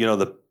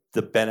 the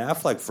Ben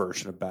Affleck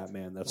version of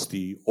Batman, that's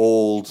the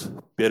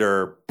old,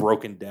 bitter,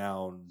 broken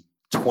down,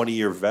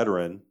 20-year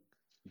veteran.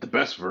 The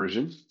best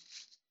version.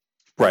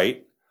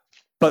 Right.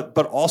 But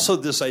also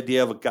this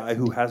idea of a guy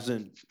who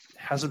hasn't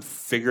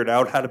figured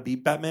out how to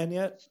beat Batman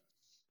yet.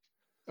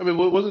 I mean,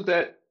 wasn't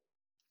that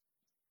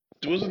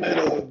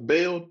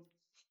Bale?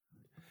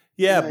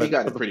 Yeah, but he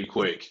got it pretty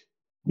quick.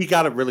 He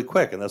got it really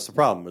quick, and that's the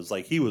problem. Is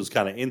like he was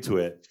kind of into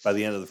it by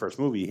the end of the first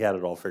movie. He had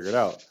it all figured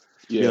out.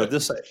 Yeah.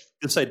 This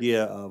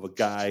idea of a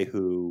guy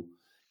who,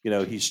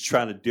 he's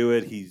trying to do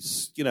it.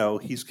 He's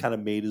kind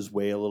of made his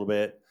way a little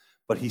bit,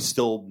 but he's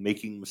still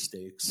making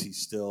mistakes. He's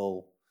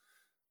still,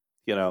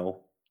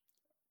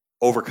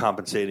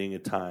 overcompensating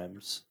at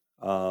times.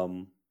 I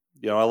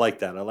like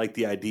that. I like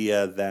the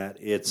idea that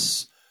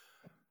it's,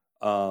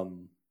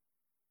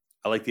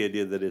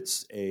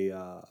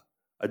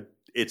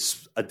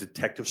 it's a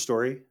detective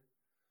story,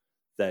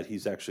 that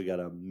he's actually got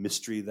a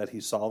mystery that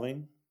he's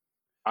solving.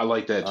 I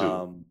like that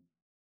too.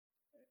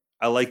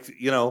 I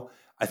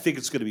think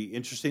it's going to be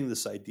interesting,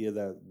 this idea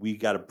that we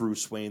got a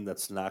Bruce Wayne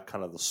that's not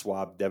kind of the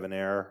suave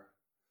debonair.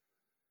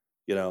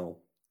 He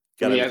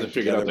hasn't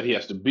figured out that he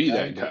has to be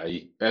that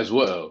guy as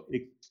well.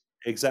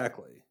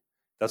 Exactly.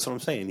 That's what I'm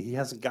saying. He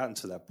hasn't gotten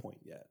to that point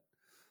yet.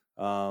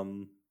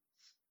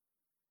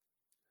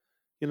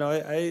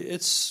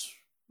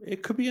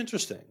 It could be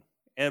interesting.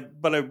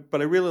 But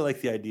I really like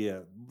the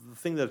idea. The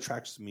thing that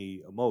attracts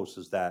me most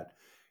is that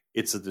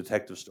it's a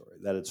detective story.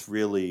 That it's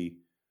really,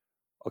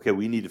 okay,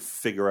 we need to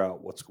figure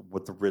out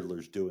what the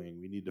Riddler's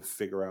doing. We need to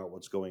figure out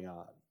what's going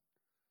on.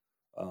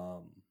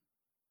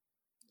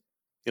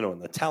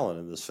 And the talent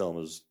in this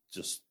film is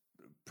just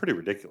pretty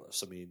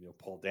ridiculous. I mean,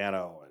 Paul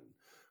Dano and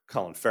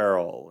Colin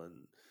Farrell and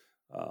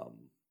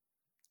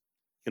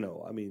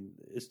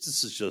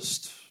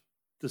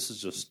this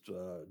is just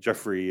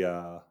Jeffrey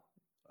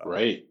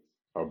right.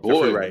 Our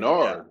boy Wright,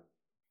 Bernard,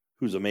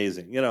 who's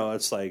amazing.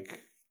 It's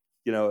like,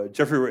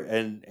 Jeffrey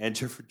and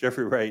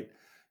Jeffrey Wright,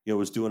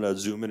 was doing a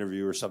Zoom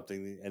interview or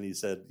something, and he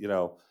said,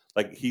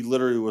 like he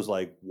literally was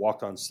like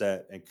walked on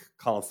set, and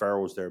Colin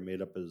Farrell was there,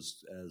 made up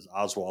as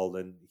Oswald,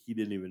 and he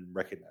didn't even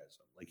recognize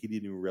him. Like he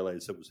didn't even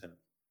realize it was him.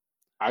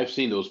 I've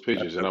seen those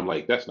pictures, and I'm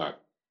like, that's not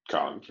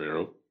Colin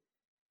Farrell.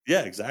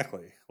 Yeah,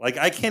 exactly. Like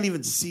I can't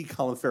even see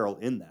Colin Farrell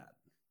in that.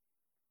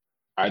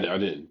 I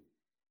didn't.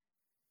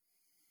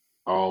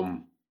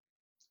 And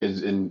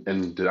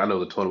I know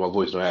the tone of my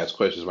voice when I ask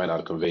questions might not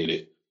have conveyed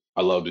it.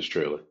 I love this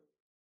trailer.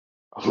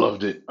 I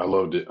loved it.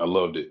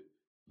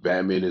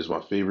 Batman is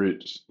my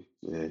favorite.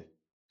 Yeah,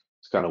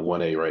 it's kind of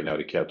 1A right now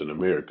to Captain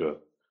America.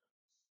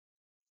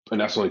 And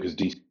that's only because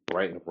DC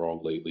right and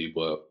wrong lately,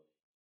 but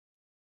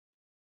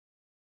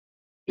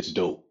it's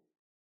dope.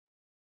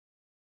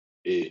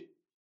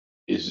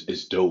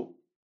 It's dope.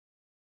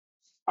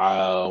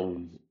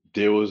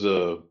 There was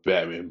a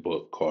Batman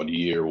book called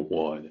Year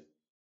One,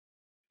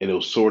 and it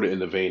was sort of in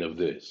the vein of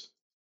this,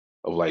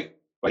 of like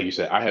you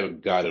said, I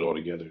haven't got it all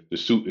together. The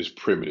suit is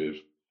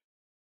primitive.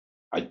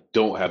 I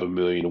don't have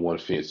 1,000,001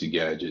 fancy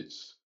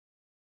gadgets.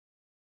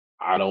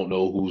 I don't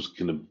know who's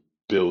gonna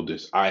build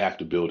this. I have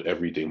to build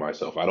everything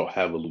myself. I don't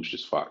have a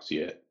Lucius Fox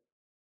yet.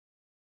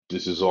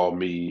 This is all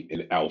me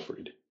and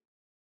Alfred.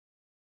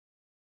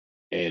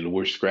 and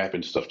we're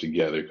scrapping stuff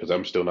together because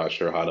I'm still not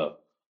sure how to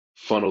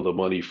funnel the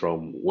money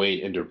from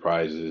Wayne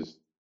Enterprises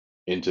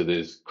into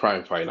this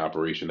crime fighting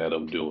operation that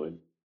I'm doing.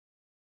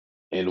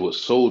 And what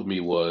sold me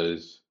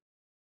was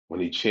when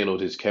he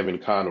channeled his Kevin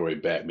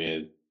Conroy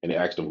Batman and they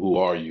asked him, "Who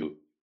are you?"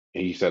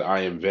 And he said,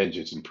 "I am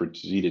vengeance," and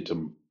proceeded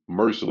to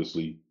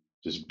mercilessly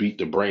just beat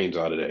the brains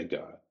out of that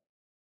guy.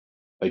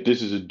 Like,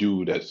 this is a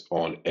dude that's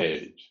on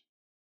edge.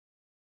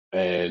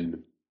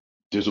 And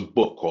there's a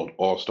book called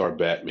All Star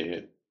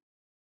Batman,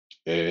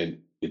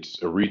 and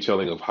it's a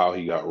retelling of how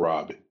he got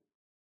Robin.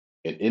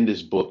 And in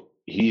this book,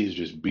 he is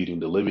just beating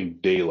the living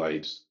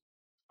daylights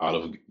out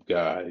of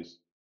guys.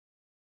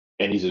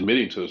 And he's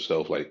admitting to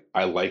himself, like,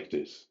 I like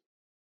this.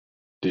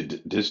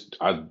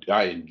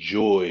 I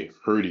enjoy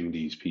hurting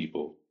these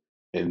people.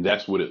 And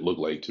that's what it looked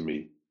like to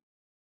me.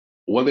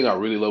 One thing I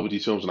really love with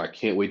these films, and I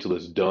can't wait till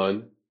it's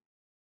done,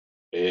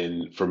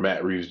 and for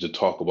Matt Reeves to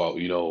talk about,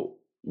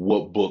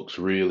 what books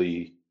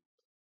really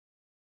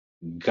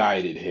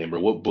guided him, or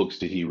what books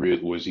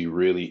did was he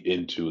really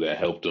into that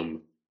helped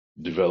him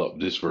develop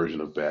this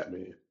version of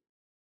Batman.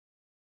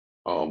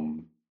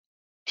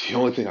 The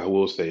only thing I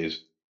will say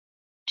is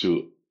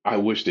I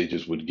wish they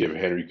just would give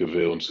Henry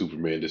Cavill and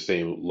Superman the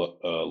same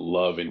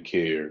love and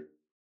care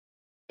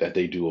that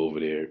they do over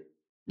there,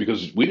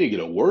 because we didn't get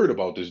a word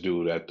about this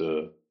dude at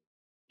the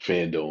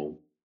Fandom,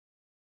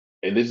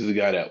 and this is a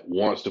guy that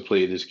wants to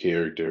play this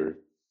character,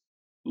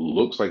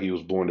 looks like he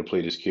was born to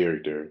play this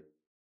character,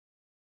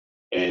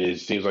 and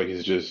it seems like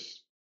it's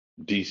just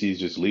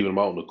DC's just leaving him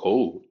out in the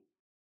cold.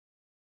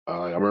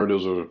 I remember there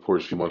was a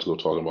report a few months ago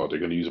talking about they're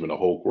going to use him in the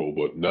Hulk role,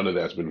 but none of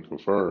that's been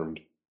confirmed.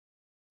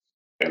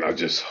 And I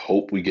just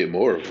hope we get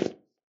more of it.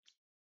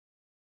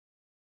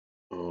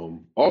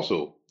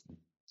 Also,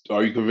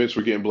 are you convinced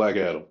we're getting Black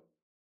Adam?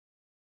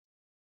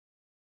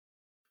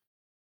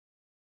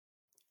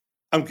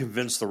 I'm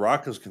convinced The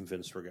Rock is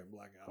convinced we're getting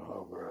Black Adam.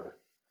 Oh, bro.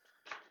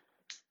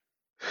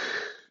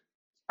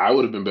 I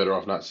would have been better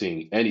off not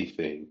seeing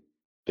anything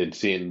than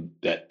seeing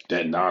that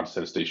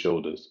nonsense they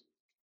showed us.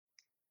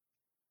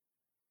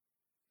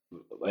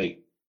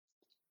 Like,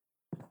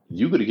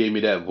 you could have gave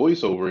me that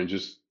voiceover and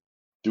just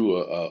threw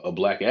a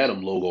Black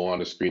Adam logo on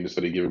the screen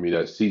instead of giving me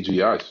that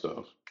CGI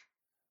stuff.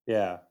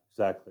 Yeah,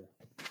 exactly.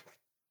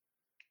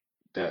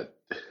 That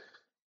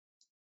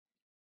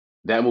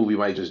movie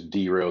might just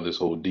derail this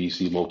whole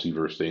DC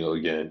multiverse thing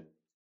again.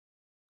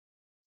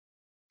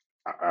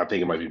 I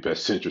think it might be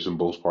best interest in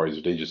both parties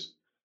if they just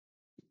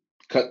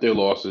cut their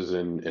losses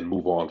and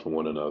move on from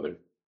one another.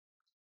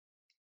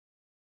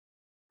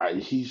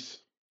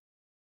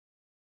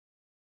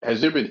 Has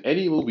there been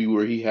any movie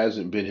where he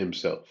hasn't been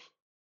himself?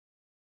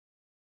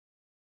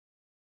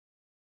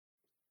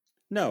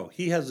 No,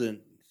 he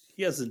hasn't.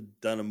 He hasn't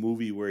done a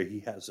movie where he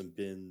hasn't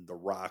been The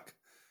Rock.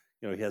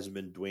 He hasn't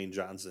been Dwayne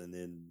Johnson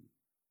in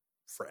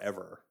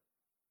forever.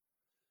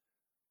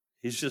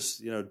 He's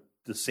just, the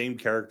same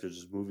characters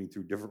just moving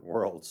through different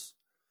worlds.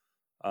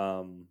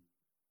 And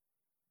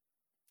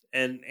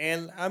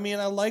I mean,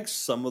 I like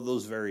some of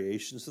those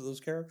variations to those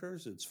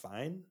characters. It's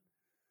fine.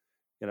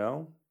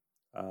 I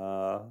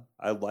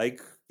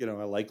like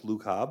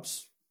Luke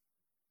Hobbs.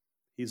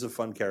 He's a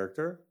fun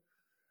character.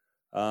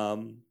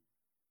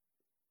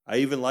 I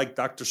even like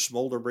Dr.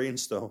 Smolder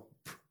Bravestone,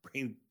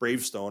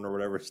 or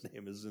whatever his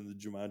name is in the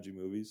Jumanji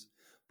movies.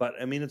 But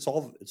I mean, it's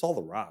all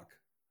The Rock.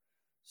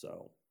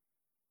 So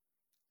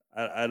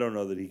I don't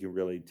know that he can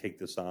really take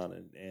this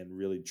on and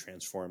really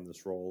transform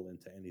this role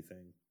into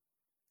anything.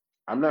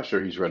 I'm not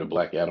sure he's read a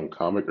Black Adam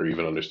comic or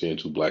even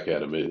understands who Black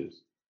Adam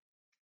is.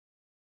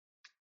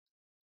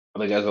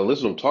 Like, as I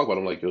listen to him talk about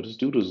it, I'm like, yo, this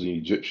dude was an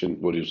Egyptian,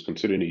 what he was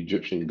considered an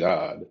Egyptian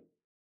god.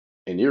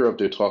 And you're up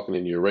there talking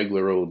in your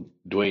regular old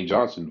Dwayne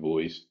Johnson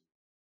voice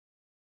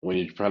when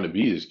you're trying to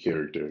be this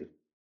character.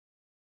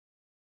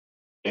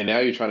 And now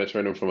you're trying to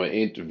turn him from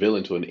a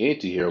villain to an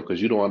anti-hero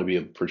because you don't want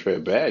to portray a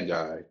bad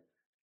guy.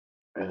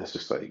 And it's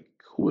just like,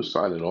 who is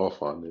signing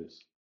off on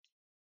this?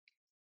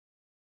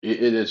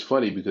 It is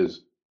funny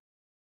because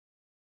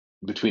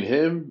between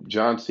him,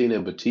 John Cena,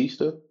 and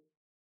Batista,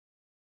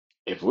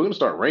 if we're going to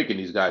start ranking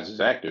these guys as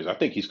actors, I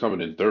think he's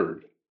coming in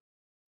third.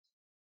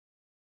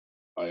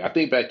 I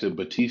think back to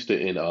Batista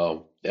in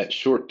that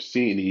short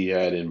scene he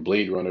had in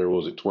Blade Runner.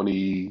 What was it,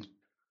 2040?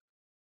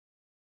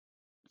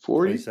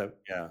 27,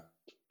 yeah.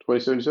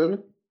 2077?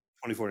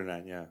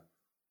 2049, yeah.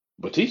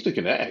 Batista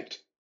can act.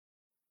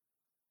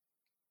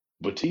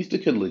 Batista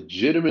can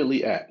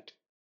legitimately act.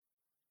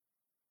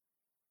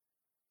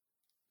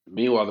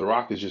 Meanwhile, The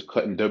Rock is just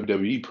cutting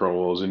WWE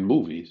promos in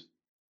movies.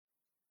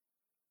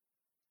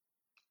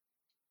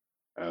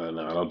 I don't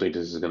know. I don't think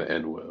this is going to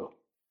end well.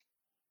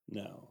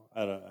 No,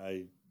 I don't.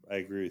 I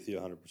agree with you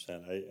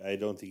 100%. I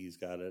don't think he's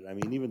got it. I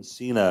mean, even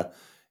Cena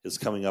is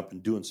coming up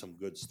and doing some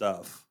good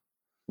stuff.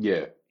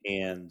 Yeah.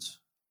 And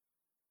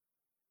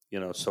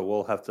so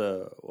we'll have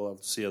to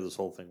see how this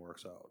whole thing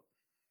works out.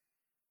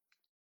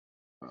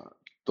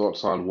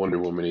 Thoughts on Wonder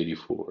Woman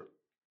 84?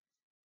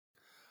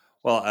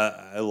 Well,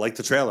 I like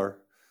the trailer.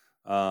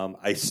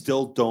 I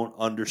still don't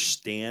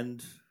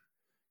understand,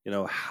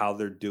 how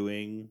they're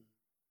doing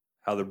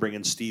how they're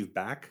bringing Steve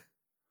back.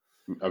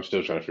 I'm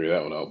still trying to figure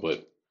that one out,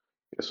 but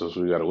that's what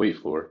we got to wait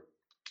for.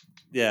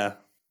 Yeah.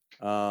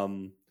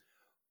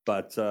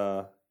 But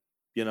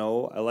you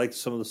know, I liked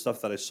some of the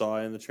stuff that I saw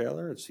in the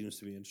trailer. It seems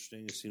to be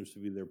interesting. It seems to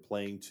be they're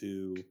playing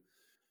to,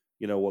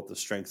 you know, what the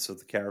strengths of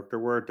the character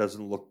were. It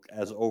doesn't look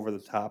as over the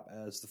top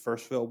as the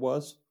first film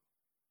was.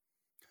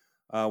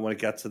 When it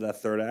got to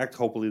that third act,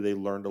 hopefully they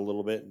learned a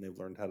little bit and they've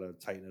learned how to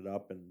tighten it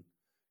up and,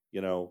 you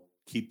know,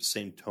 keep the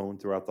same tone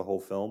throughout the whole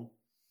film.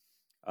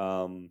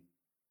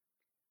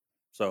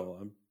 So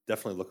I'm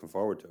definitely looking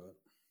forward to it.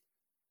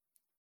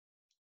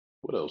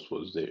 What else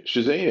was there?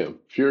 Shazam!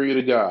 Fury of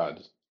the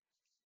Gods.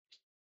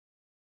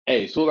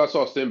 Hey, as soon as I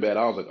saw Sinbad,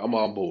 I was like, I'm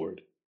on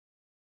board.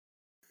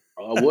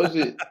 Was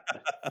it?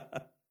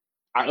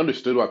 I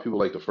understood why people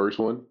liked the first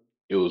one.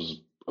 It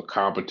was a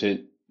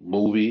competent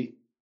movie.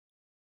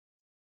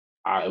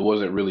 It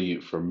wasn't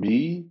really for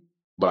me,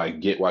 but I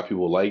get why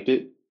people liked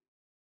it.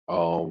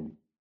 I'll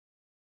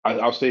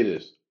say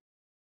this.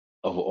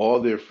 Of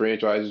all their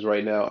franchises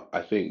right now,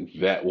 I think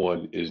that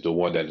one is the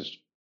one that is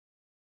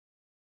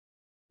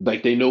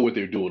like they know what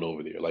they're doing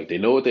over there. Like they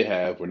know what they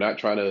have. We're not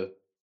trying to,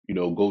 you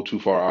know, go too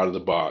far out of the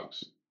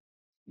box.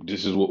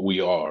 This is what we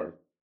are,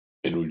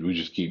 and we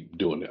just keep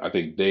doing it. I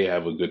think they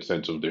have a good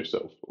sense of their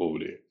self over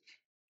there.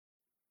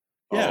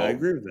 Yeah, I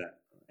agree with that.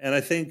 And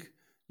I think,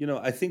 you know,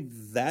 I think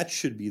that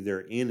should be their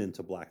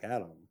into Black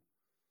Adam.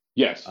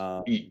 Yes,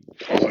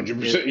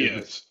 100%.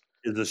 Yes,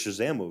 is a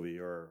Shazam movie,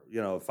 or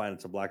you know, fine,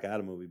 it's a Black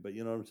Adam movie. But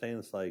you know what I'm saying?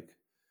 It's like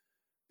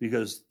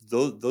because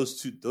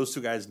those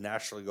two guys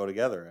naturally go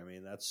together. I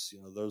mean, that's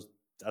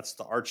that's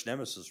the arch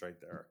nemesis right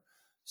there.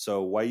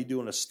 So why are you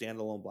doing a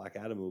standalone Black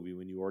Adam movie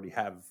when you already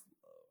have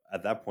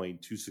at that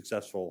point 2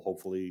 successful,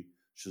 hopefully,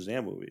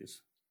 Shazam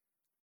movies?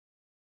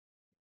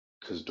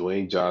 Because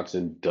Dwayne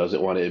Johnson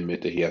doesn't want to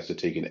admit that he has to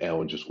take an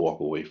L and just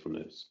walk away from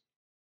this.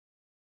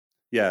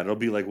 Yeah, it'll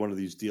be like one of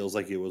these deals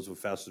like it was with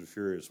Fast and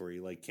Furious where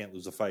you like can't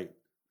lose a fight.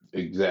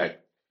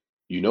 Exact.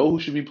 You know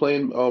who should be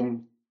playing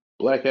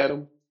Black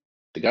Adam?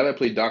 The guy that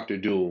played Doctor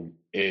Doom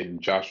in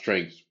Josh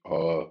Trank's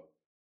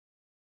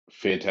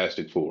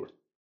Fantastic Four.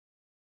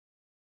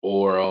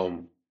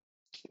 Or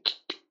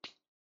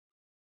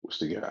what's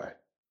the guy?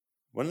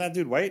 Wasn't that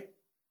dude white?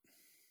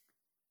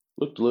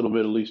 Looked a little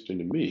Middle Eastern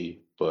to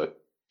me, but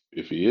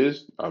if he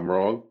is, I'm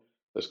wrong.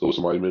 Let's go with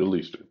somebody Middle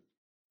Eastern.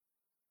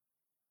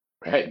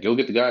 Heck, go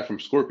get the guy from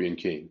Scorpion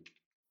King.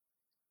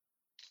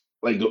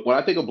 Like when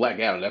I think of Black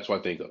Adam, that's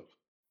what I think of.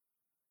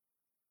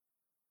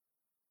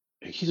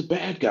 He's a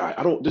bad guy.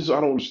 I don't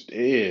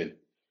understand.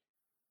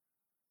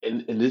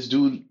 And this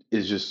dude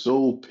is just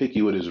so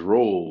picky with his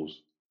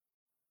roles.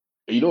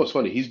 And you know what's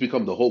funny? He's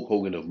become the Hulk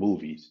Hogan of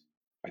movies.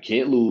 I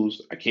can't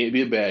lose. I can't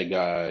be a bad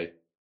guy.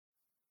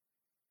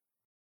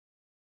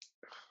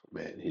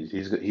 Man,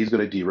 he's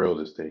going to derail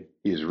this thing.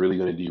 He is really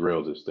going to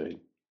derail this thing.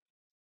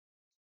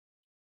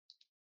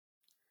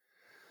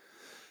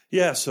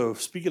 Yeah, so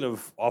speaking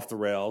of off the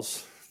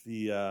rails,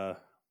 the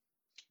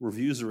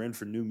reviews are in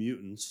for New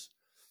Mutants,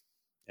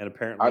 and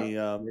apparently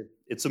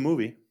it's a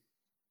movie.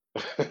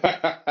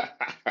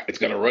 It's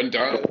got a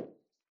runtime.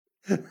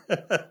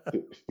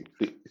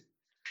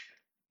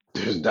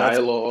 There's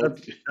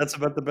dialogue. That's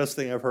about the best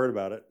thing I've heard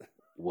about it.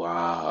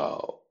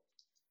 Wow.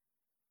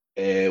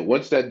 And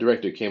once that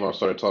director came out and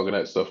started talking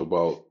that stuff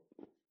about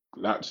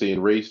not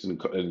seeing race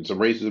and some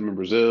racism in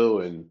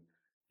Brazil and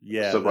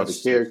stuff about the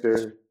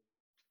character,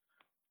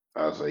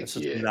 I was like,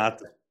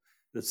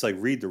 it's like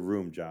read the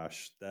room,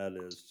 Josh. That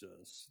is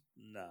just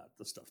not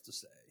the stuff to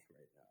say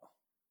right now.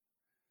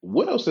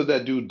 What else has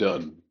that dude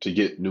done to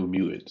get New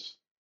Mutants?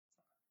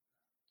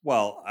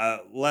 Well,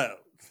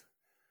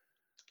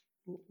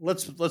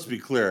 let's be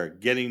clear.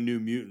 Getting New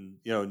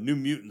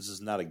Mutants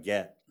is not a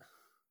get.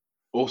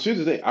 Well, here's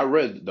the thing. I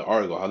read the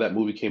article how that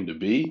movie came to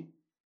be,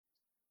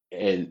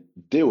 and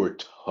there were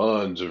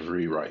tons of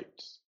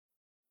rewrites.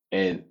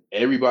 And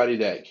everybody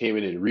that came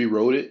in and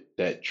rewrote it,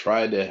 that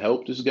tried to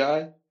help this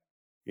guy,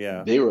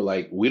 they were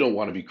like, we don't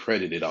want to be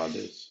credited on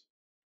this.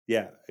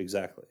 Yeah,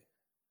 exactly.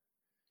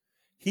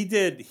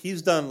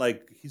 He's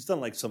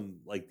done some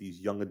like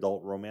these young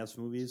adult romance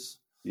movies.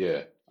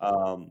 Yeah.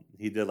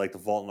 He did like The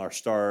Fault in Our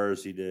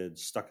Stars. He did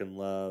Stuck in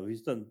Love.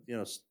 He's done,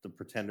 The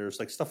Pretenders,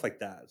 like stuff like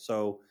that.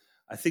 So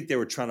I think they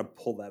were trying to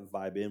pull that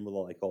vibe in with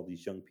like all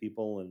these young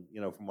people. And,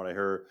 from what I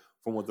heard,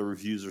 from what the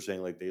reviews are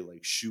saying, like they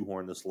like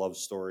shoehorn this love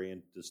story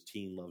and this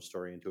teen love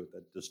story into it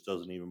that just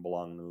doesn't even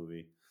belong in the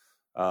movie.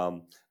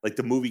 Like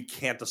the movie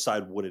can't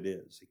decide what it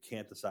is. It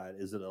can't decide.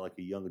 Is it like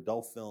a young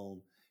adult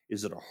film?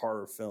 Is it a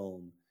horror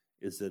film?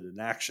 Is it an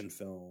action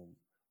film?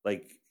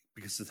 Like,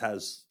 because it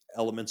has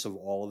elements of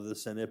all of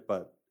this in it,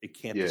 but it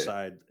can't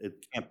decide.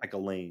 It can't pick a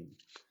lane.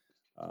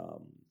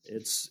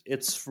 It's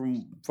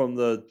from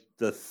the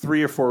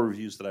 3 or 4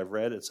 reviews that I've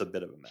read, it's a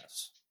bit of a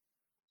mess.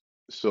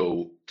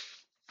 So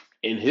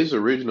in his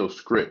original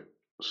script,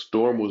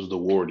 Storm was the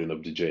warden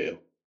of the jail.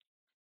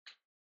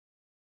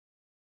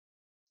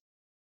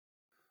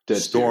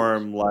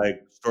 Storm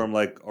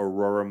like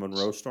Aurora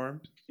Monroe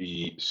Storm?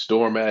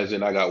 Storm as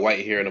in I got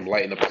white hair and I'm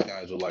lighting up the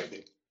skies with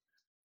lightning.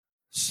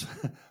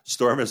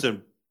 Storm is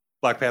in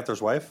Black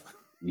Panther's wife.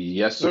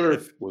 Yes,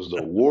 sir. Was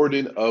the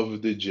warden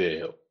of the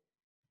jail.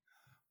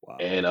 Wow.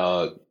 And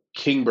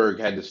Kingberg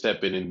had to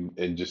step in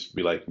and just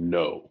be like,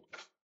 no.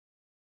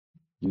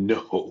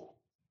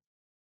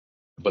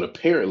 But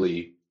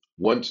apparently,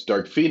 once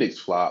Dark Phoenix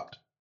flopped,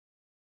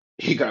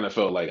 he kind of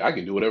felt like I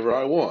can do whatever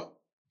I want.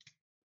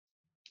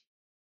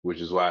 Which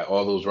is why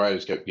all those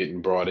writers kept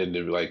getting brought in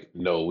to be like,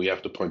 no, we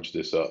have to punch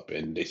this up.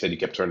 And they said he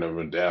kept turning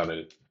them down, and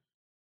it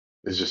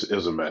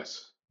was a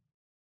mess.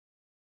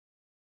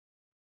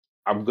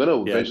 I'm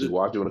gonna eventually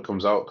watch it when it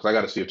comes out because I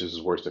got to see if this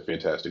is worse than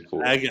Fantastic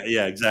Four.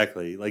 Yeah,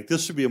 exactly. Like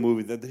this should be a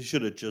movie that they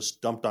should have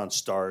just dumped on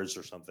Stars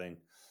or something.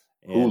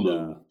 And,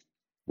 Hulu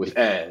with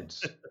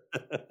ads.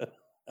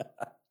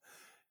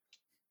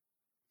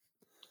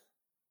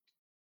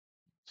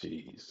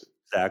 Jeez.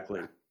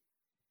 Exactly.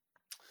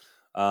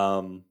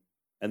 And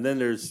then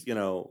there's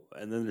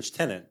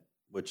Tenet,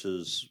 which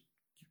is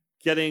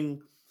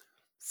getting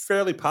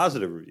fairly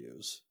positive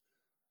reviews.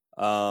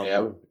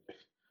 Yeah,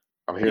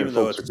 I'm hearing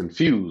folks are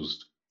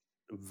confused.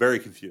 Very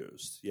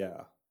confused,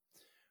 yeah.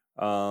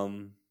 But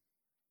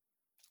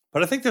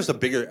I think there's a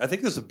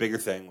bigger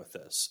thing with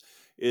this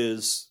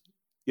is,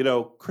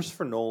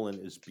 Christopher Nolan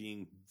is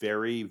being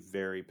very,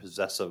 very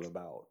possessive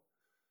about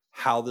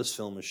how this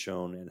film is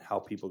shown and how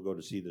people go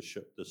to see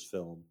this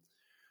film.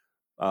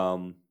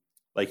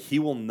 Like he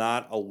will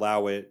not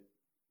allow it.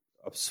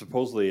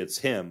 Supposedly, it's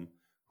him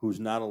who's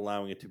not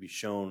allowing it to be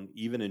shown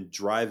even in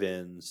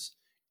drive-ins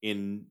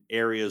in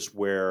areas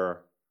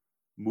where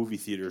movie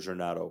theaters are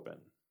not open.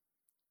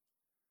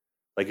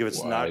 Like if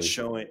it's not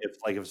showing, if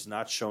it's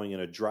not showing in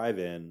a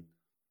drive-in,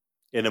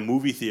 in a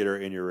movie theater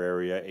in your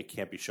area, it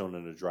can't be shown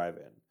in a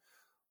drive-in.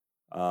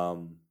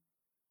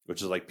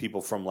 Which is like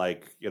people from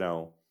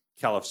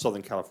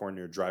Southern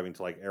California are driving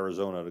to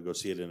Arizona to go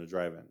see it in a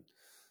drive-in.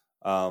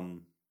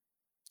 And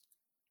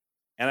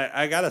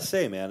I gotta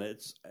say, man,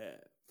 it's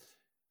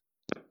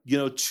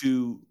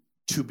to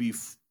be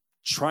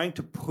trying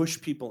to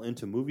push people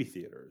into movie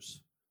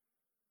theaters.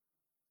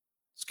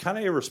 It's kind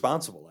of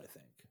irresponsible, I think.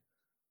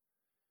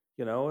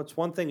 It's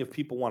one thing if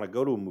people want to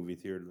go to a movie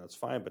theater, that's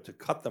fine. But to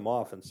cut them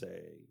off and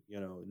say,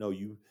 no,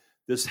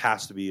 this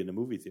has to be in a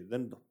movie theater,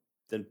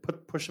 then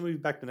push the movie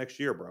back to next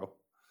year, bro.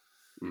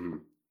 Mm-hmm.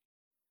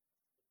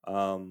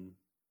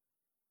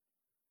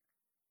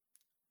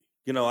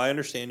 I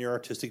understand your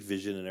artistic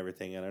vision and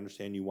everything, and I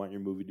understand you want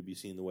your movie to be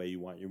seen the way you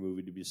want your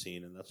movie to be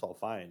seen, and that's all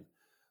fine.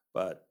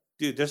 But,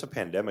 dude, there's a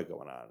pandemic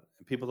going on,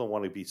 and people don't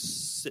want to be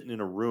sitting in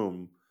a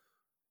room,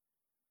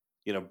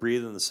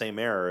 breathing the same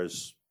air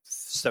as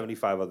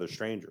 75 other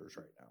strangers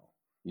right now.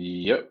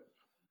 Yep.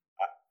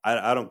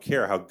 I don't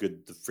care how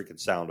good the freaking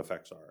sound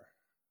effects are.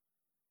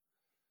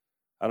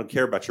 I don't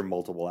care about your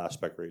multiple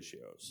aspect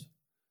ratios.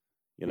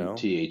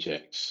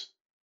 THX.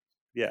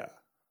 Yeah,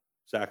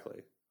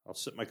 exactly. I'll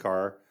sit in my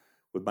car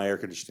with my air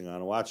conditioning on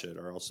and watch it,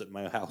 or I'll sit in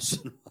my house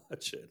and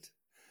watch it.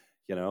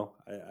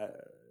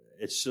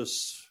 It's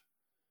just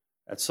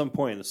at some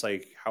point it's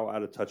like, how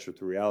out of touch with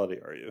the reality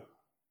are you?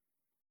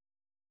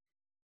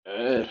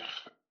 I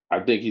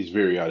think he's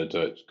very out of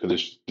touch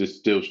because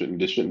this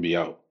shouldn't be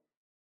out.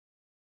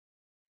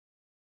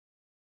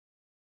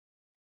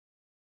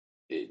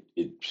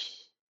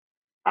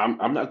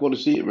 I'm not going to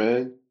see it,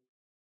 man.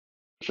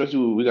 Especially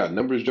when we got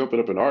numbers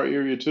jumping up in our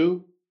area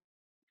too.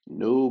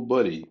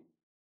 Nobody.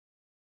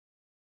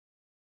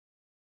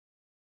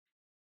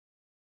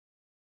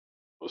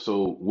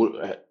 So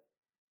what?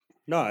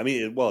 No, I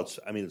mean,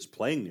 it's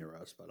playing near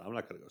us, but I'm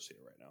not going to go see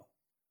it right now.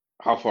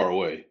 How far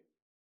away?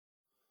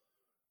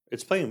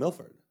 It's playing in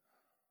Milford.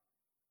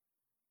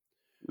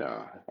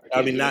 Nah,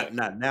 I mean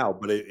not now,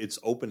 but it's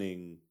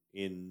opening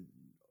in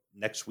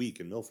next week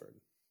in Milford.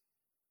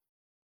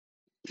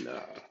 Nah,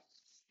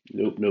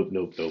 nope.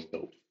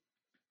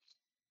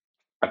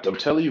 I'm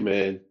telling you,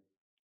 man.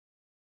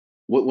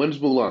 When does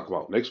Mulan come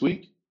out? Next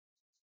week?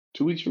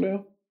 2 weeks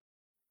from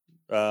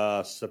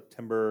now?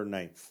 September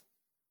 9th.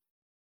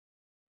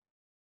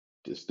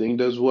 This thing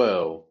does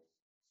well.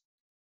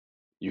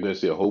 You're gonna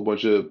see a whole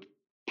bunch of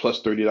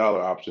plus $30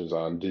 options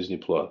on Disney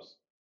Plus.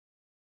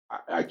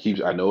 I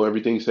know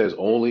everything says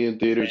only in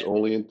theaters.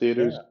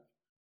 Yeah.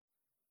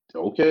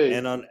 Okay.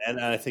 And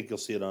I think you'll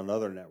see it on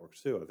other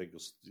networks too. I think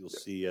you'll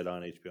see it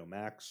on HBO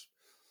Max.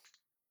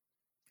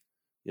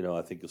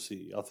 I think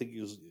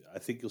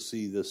you'll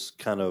see this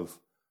kind of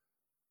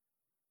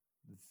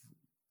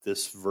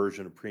this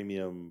version of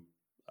premium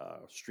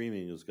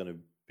streaming is going to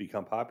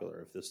become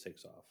popular if this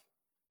takes off.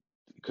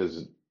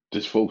 Because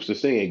this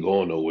thing ain't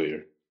going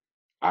nowhere.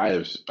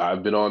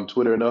 I've been on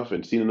Twitter enough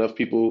and seen enough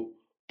people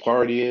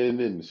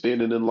partying and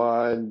standing in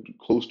line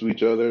close to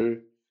each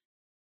other.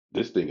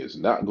 This thing is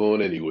not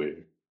going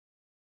anywhere.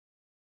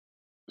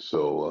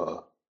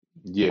 So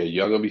yeah,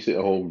 y'all gonna be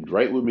sitting home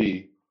right with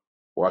me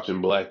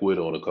watching Black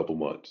Widow in a couple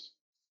months.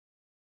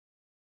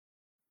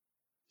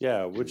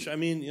 Yeah, which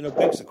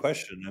begs the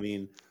question. I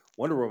mean,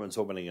 Wonder Woman's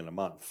opening in a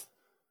month.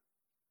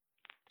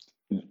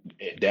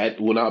 That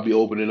will not be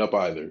opening up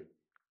either.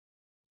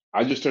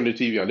 I just turned the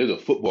TV on. There's a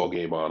football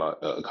game on,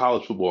 a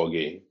college football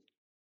game.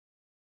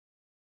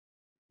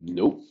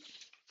 Nope.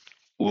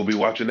 We'll be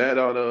watching that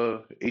on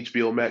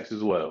HBO Max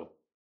as well.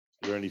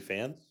 Are there any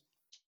fans?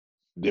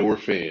 There were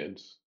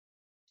fans.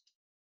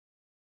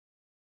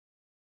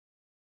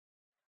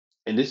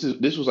 And this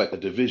was like a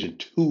Division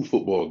II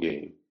football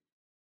game.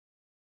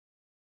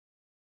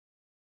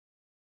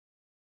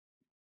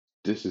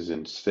 This is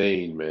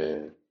insane,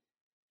 man.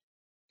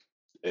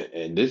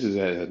 And this has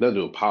nothing to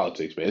do with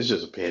politics, man. It's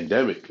just a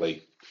pandemic.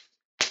 Like,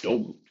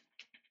 don't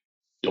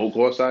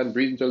go outside and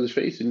breathe each other's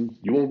face, and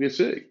you won't get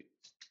sick.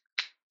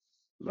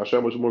 I'm not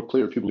sure how much more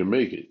clear people can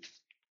make it.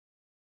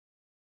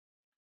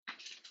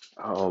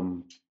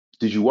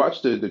 Did you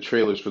watch the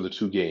trailers for the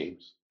two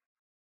games?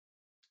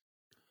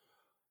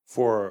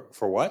 For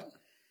what?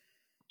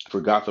 For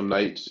Gotham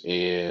Knights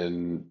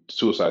and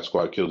Suicide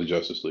Squad Kill the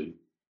Justice League.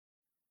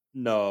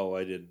 No,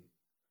 I didn't.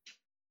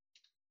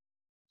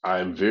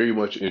 I'm very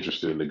much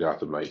interested in the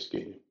Gotham Knights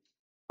game.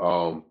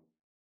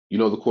 You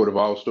know the Court of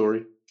Owls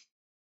story?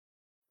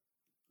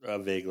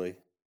 Vaguely.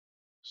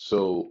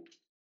 So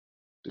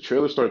the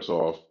trailer starts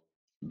off,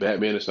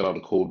 Batman is sent out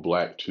a code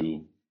black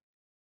to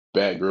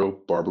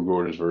Batgirl, Barbara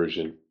Gordon's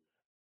version,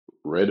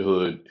 Red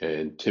Hood,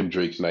 and Tim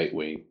Drake's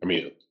Nightwing. I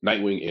mean,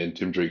 Nightwing and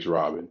Tim Drake's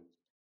Robin.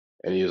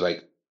 And he was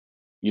like,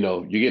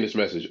 you're getting this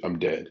message. I'm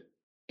dead.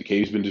 The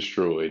cave's been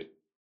destroyed.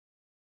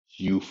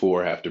 You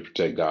four have to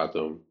protect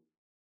Gotham.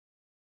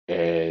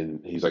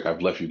 And he's like,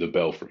 I've left you the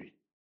Belfry.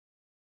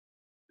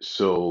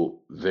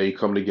 So they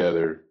come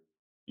together.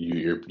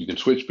 You can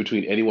switch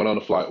between anyone on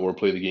the fly or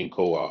play the game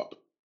co-op.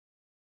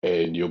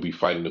 And you'll be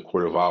fighting the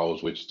Court of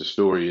Owls, which the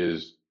story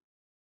is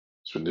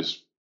from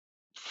this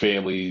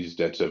families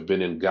that have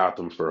been in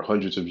Gotham for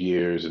hundreds of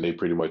years, and they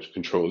pretty much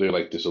control. They're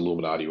like this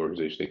Illuminati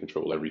organization. They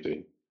control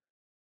everything,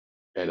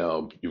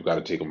 and you've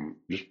got to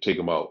take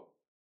them out.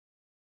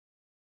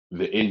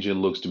 The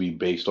engine looks to be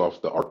based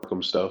off the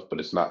Arkham stuff, but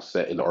it's not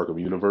set in the Arkham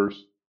universe.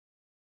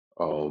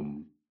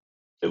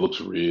 It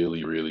looks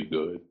really, really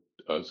good.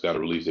 It's got a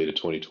release date of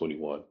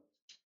 2021.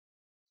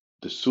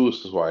 The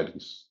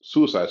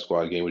Suicide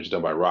Squad game, which is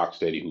done by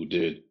Rocksteady, who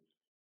did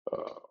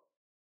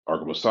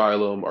Arkham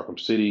Asylum, Arkham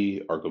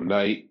City, Arkham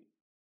Knight.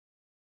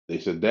 They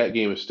said that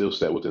game is still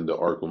set within the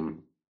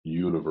Arkham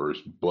universe,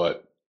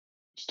 but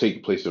it's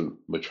taking place in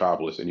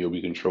Metropolis, and you'll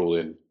be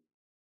controlling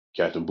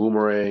Captain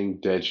Boomerang,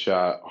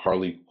 Deadshot,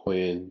 Harley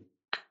Quinn,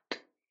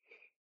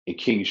 and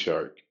King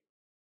Shark.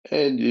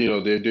 And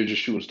they're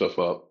just shooting stuff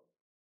up,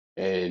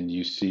 and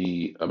you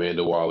see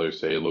Amanda Waller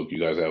say, "Look, you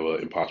guys have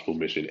an impossible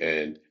mission,"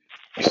 and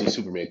you see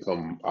Superman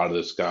come out of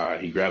the sky.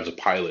 He grabs a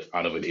pilot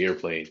out of an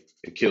airplane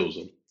and kills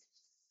him.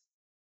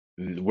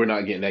 We're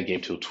not getting that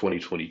game till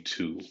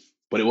 2022,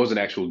 but it wasn't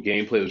actual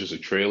gameplay. It was just a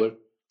trailer,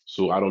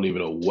 so I don't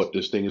even know what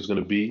this thing is going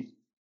to be.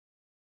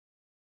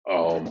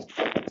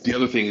 The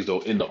other thing is, though,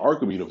 in the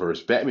Arkham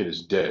universe, Batman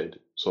is dead,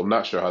 so I'm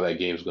not sure how that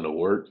game is going to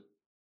work.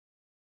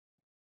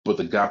 But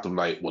the Gotham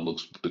Knight one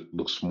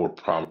looks more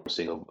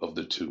promising of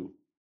the two.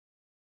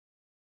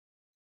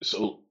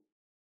 So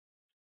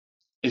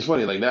it's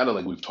funny, like now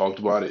that we've talked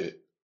about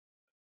it,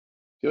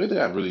 the only thing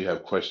I really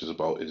have questions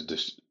about is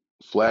this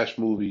Flash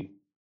movie,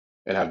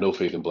 and have no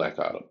faith in Black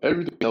Adam.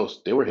 Everything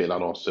else, they were hitting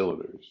on all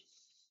cylinders.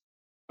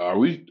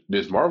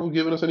 Is Marvel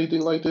giving us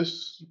anything like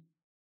this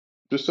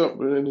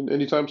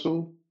anytime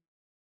soon?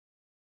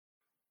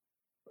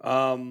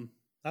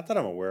 Not that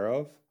I'm aware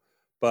of,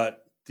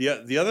 but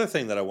the other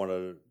thing that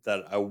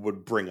I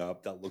would bring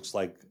up that looks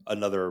like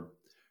another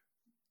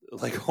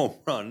like home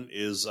run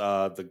is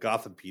the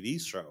Gotham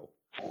PD show,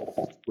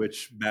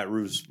 which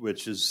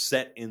is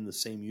set in the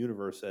same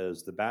universe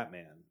as the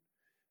Batman,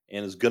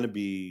 and is going to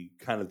be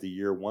kind of the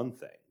year one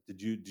thing. Did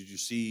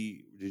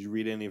you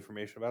read any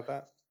information about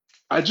that?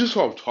 I just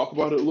saw him talk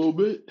about it a little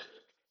bit,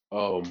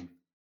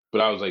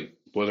 but I was like,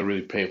 wasn't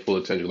really paying full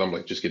attention. I'm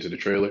like, just get to the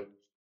trailer.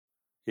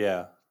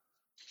 Yeah.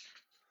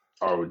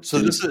 So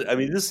this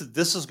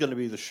is going to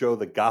be the show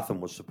that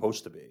Gotham was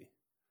supposed to be.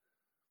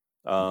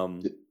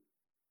 And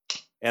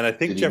I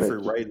think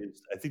Jeffrey Wright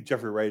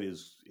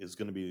is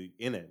going to be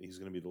in it. He's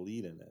going to be the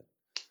lead in it.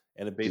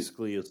 And it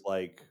basically is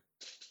like,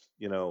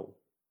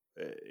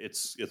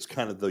 it's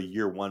kind of the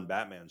year one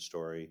Batman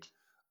story,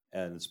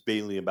 and it's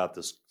mainly about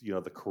this,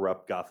 the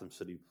corrupt Gotham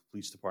City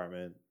Police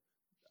Department,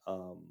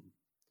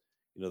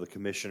 the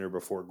commissioner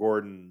before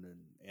Gordon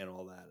and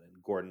all that,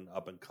 and Gordon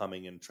up and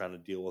coming and trying to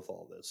deal with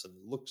all this. And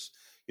it looks,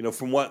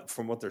 from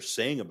what they're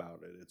saying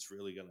about it, it's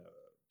really going to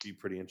be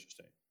pretty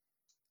interesting.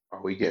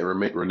 Are we getting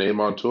Renee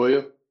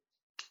Montoya?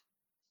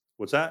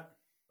 What's that?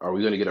 Are we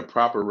going to get a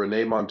proper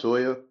Renee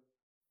Montoya?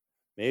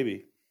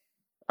 Maybe.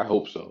 I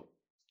hope so.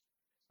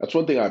 That's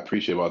one thing I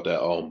appreciate about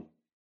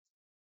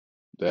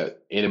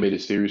that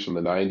animated series from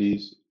the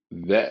 90s.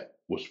 That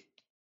was,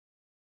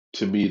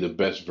 to me, the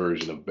best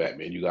version of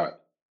Batman. You got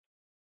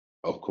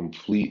a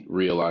complete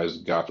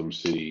realized Gotham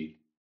City.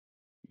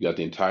 You got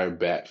the entire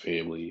Bat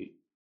family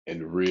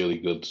and really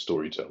good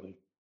storytelling.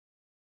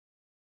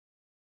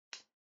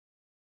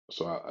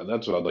 So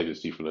that's what I'd like to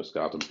see from this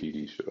Gotham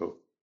PD show.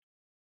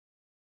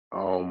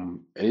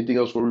 Anything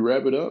else before we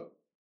wrap it up?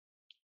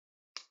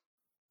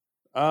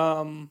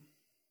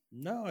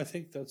 No, I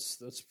think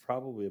that's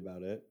probably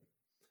about it.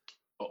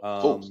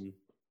 Folks,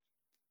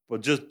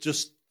 But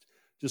just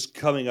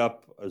coming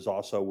up is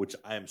also, which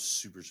I am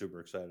super super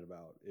excited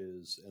about,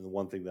 is, and the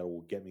one thing that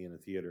will get me in the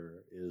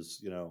theater is,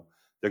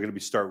 they're going to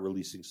start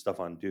releasing stuff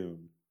on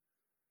Dune.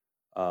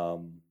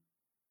 And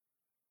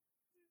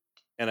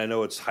I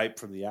know it's hype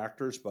from the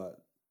actors,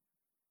 but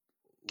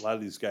a lot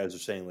of these guys are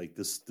saying like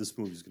this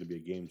movie is going to be a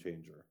game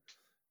changer,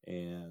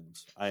 and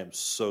I am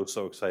so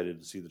excited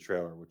to see the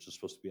trailer, which is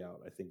supposed to be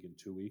out, I think, in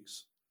 2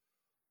 weeks.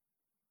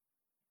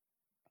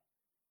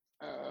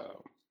 I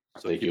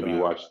So think keep you'll an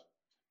be eye on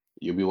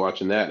You'll be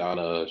watching that on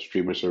a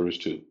streaming service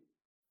too.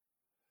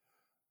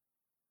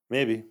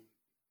 Maybe.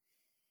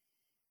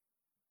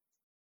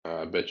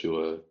 I bet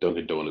you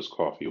Dunkin' Donuts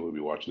coffee will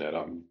be watching that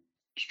on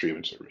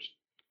streaming service.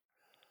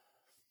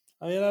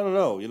 I mean, I don't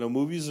know.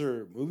 Movies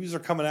are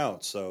coming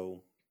out,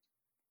 so,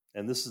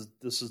 and this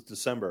is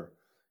December.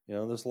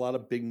 There's a lot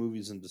of big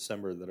movies in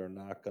December that are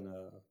not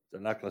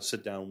gonna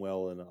sit down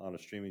well on a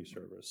streaming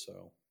service.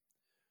 So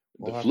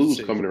we'll The have to flu's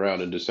see. coming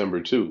around in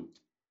December too.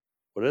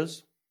 What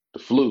is? The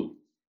flu.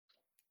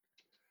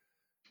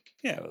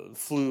 Yeah, the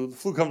flu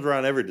comes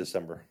around every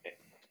December.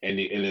 And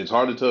it's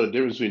hard to tell the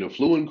difference between the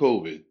flu and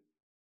COVID.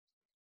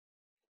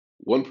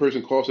 One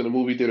person coughs in a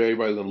movie theater,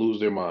 everybody's gonna lose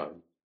their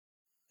mind.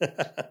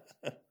 They're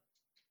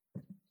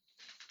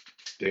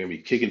gonna be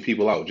kicking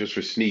people out just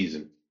for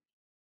sneezing.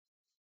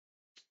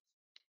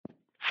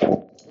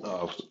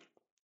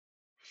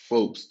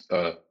 Folks,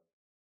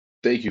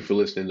 thank you for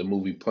listening to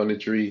Movie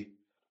Punditry.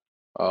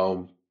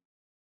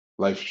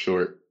 Life's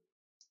short.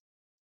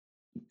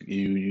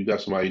 You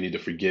got somebody you need to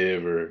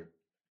forgive, or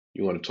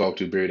you want to talk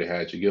to, bury the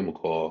hatchet, give them a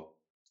call.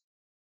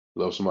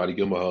 Love somebody,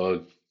 give them a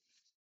hug.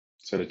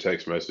 Send a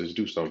text message,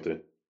 do something.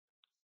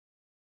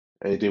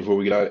 Anything before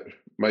we get out,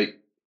 Mike?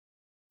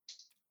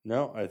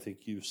 No, I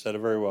think you said it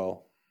very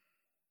well.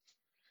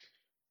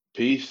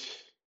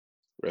 Peace.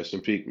 Rest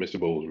in peace, Mr.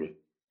 Bozeman.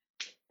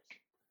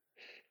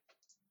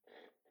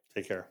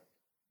 Take care.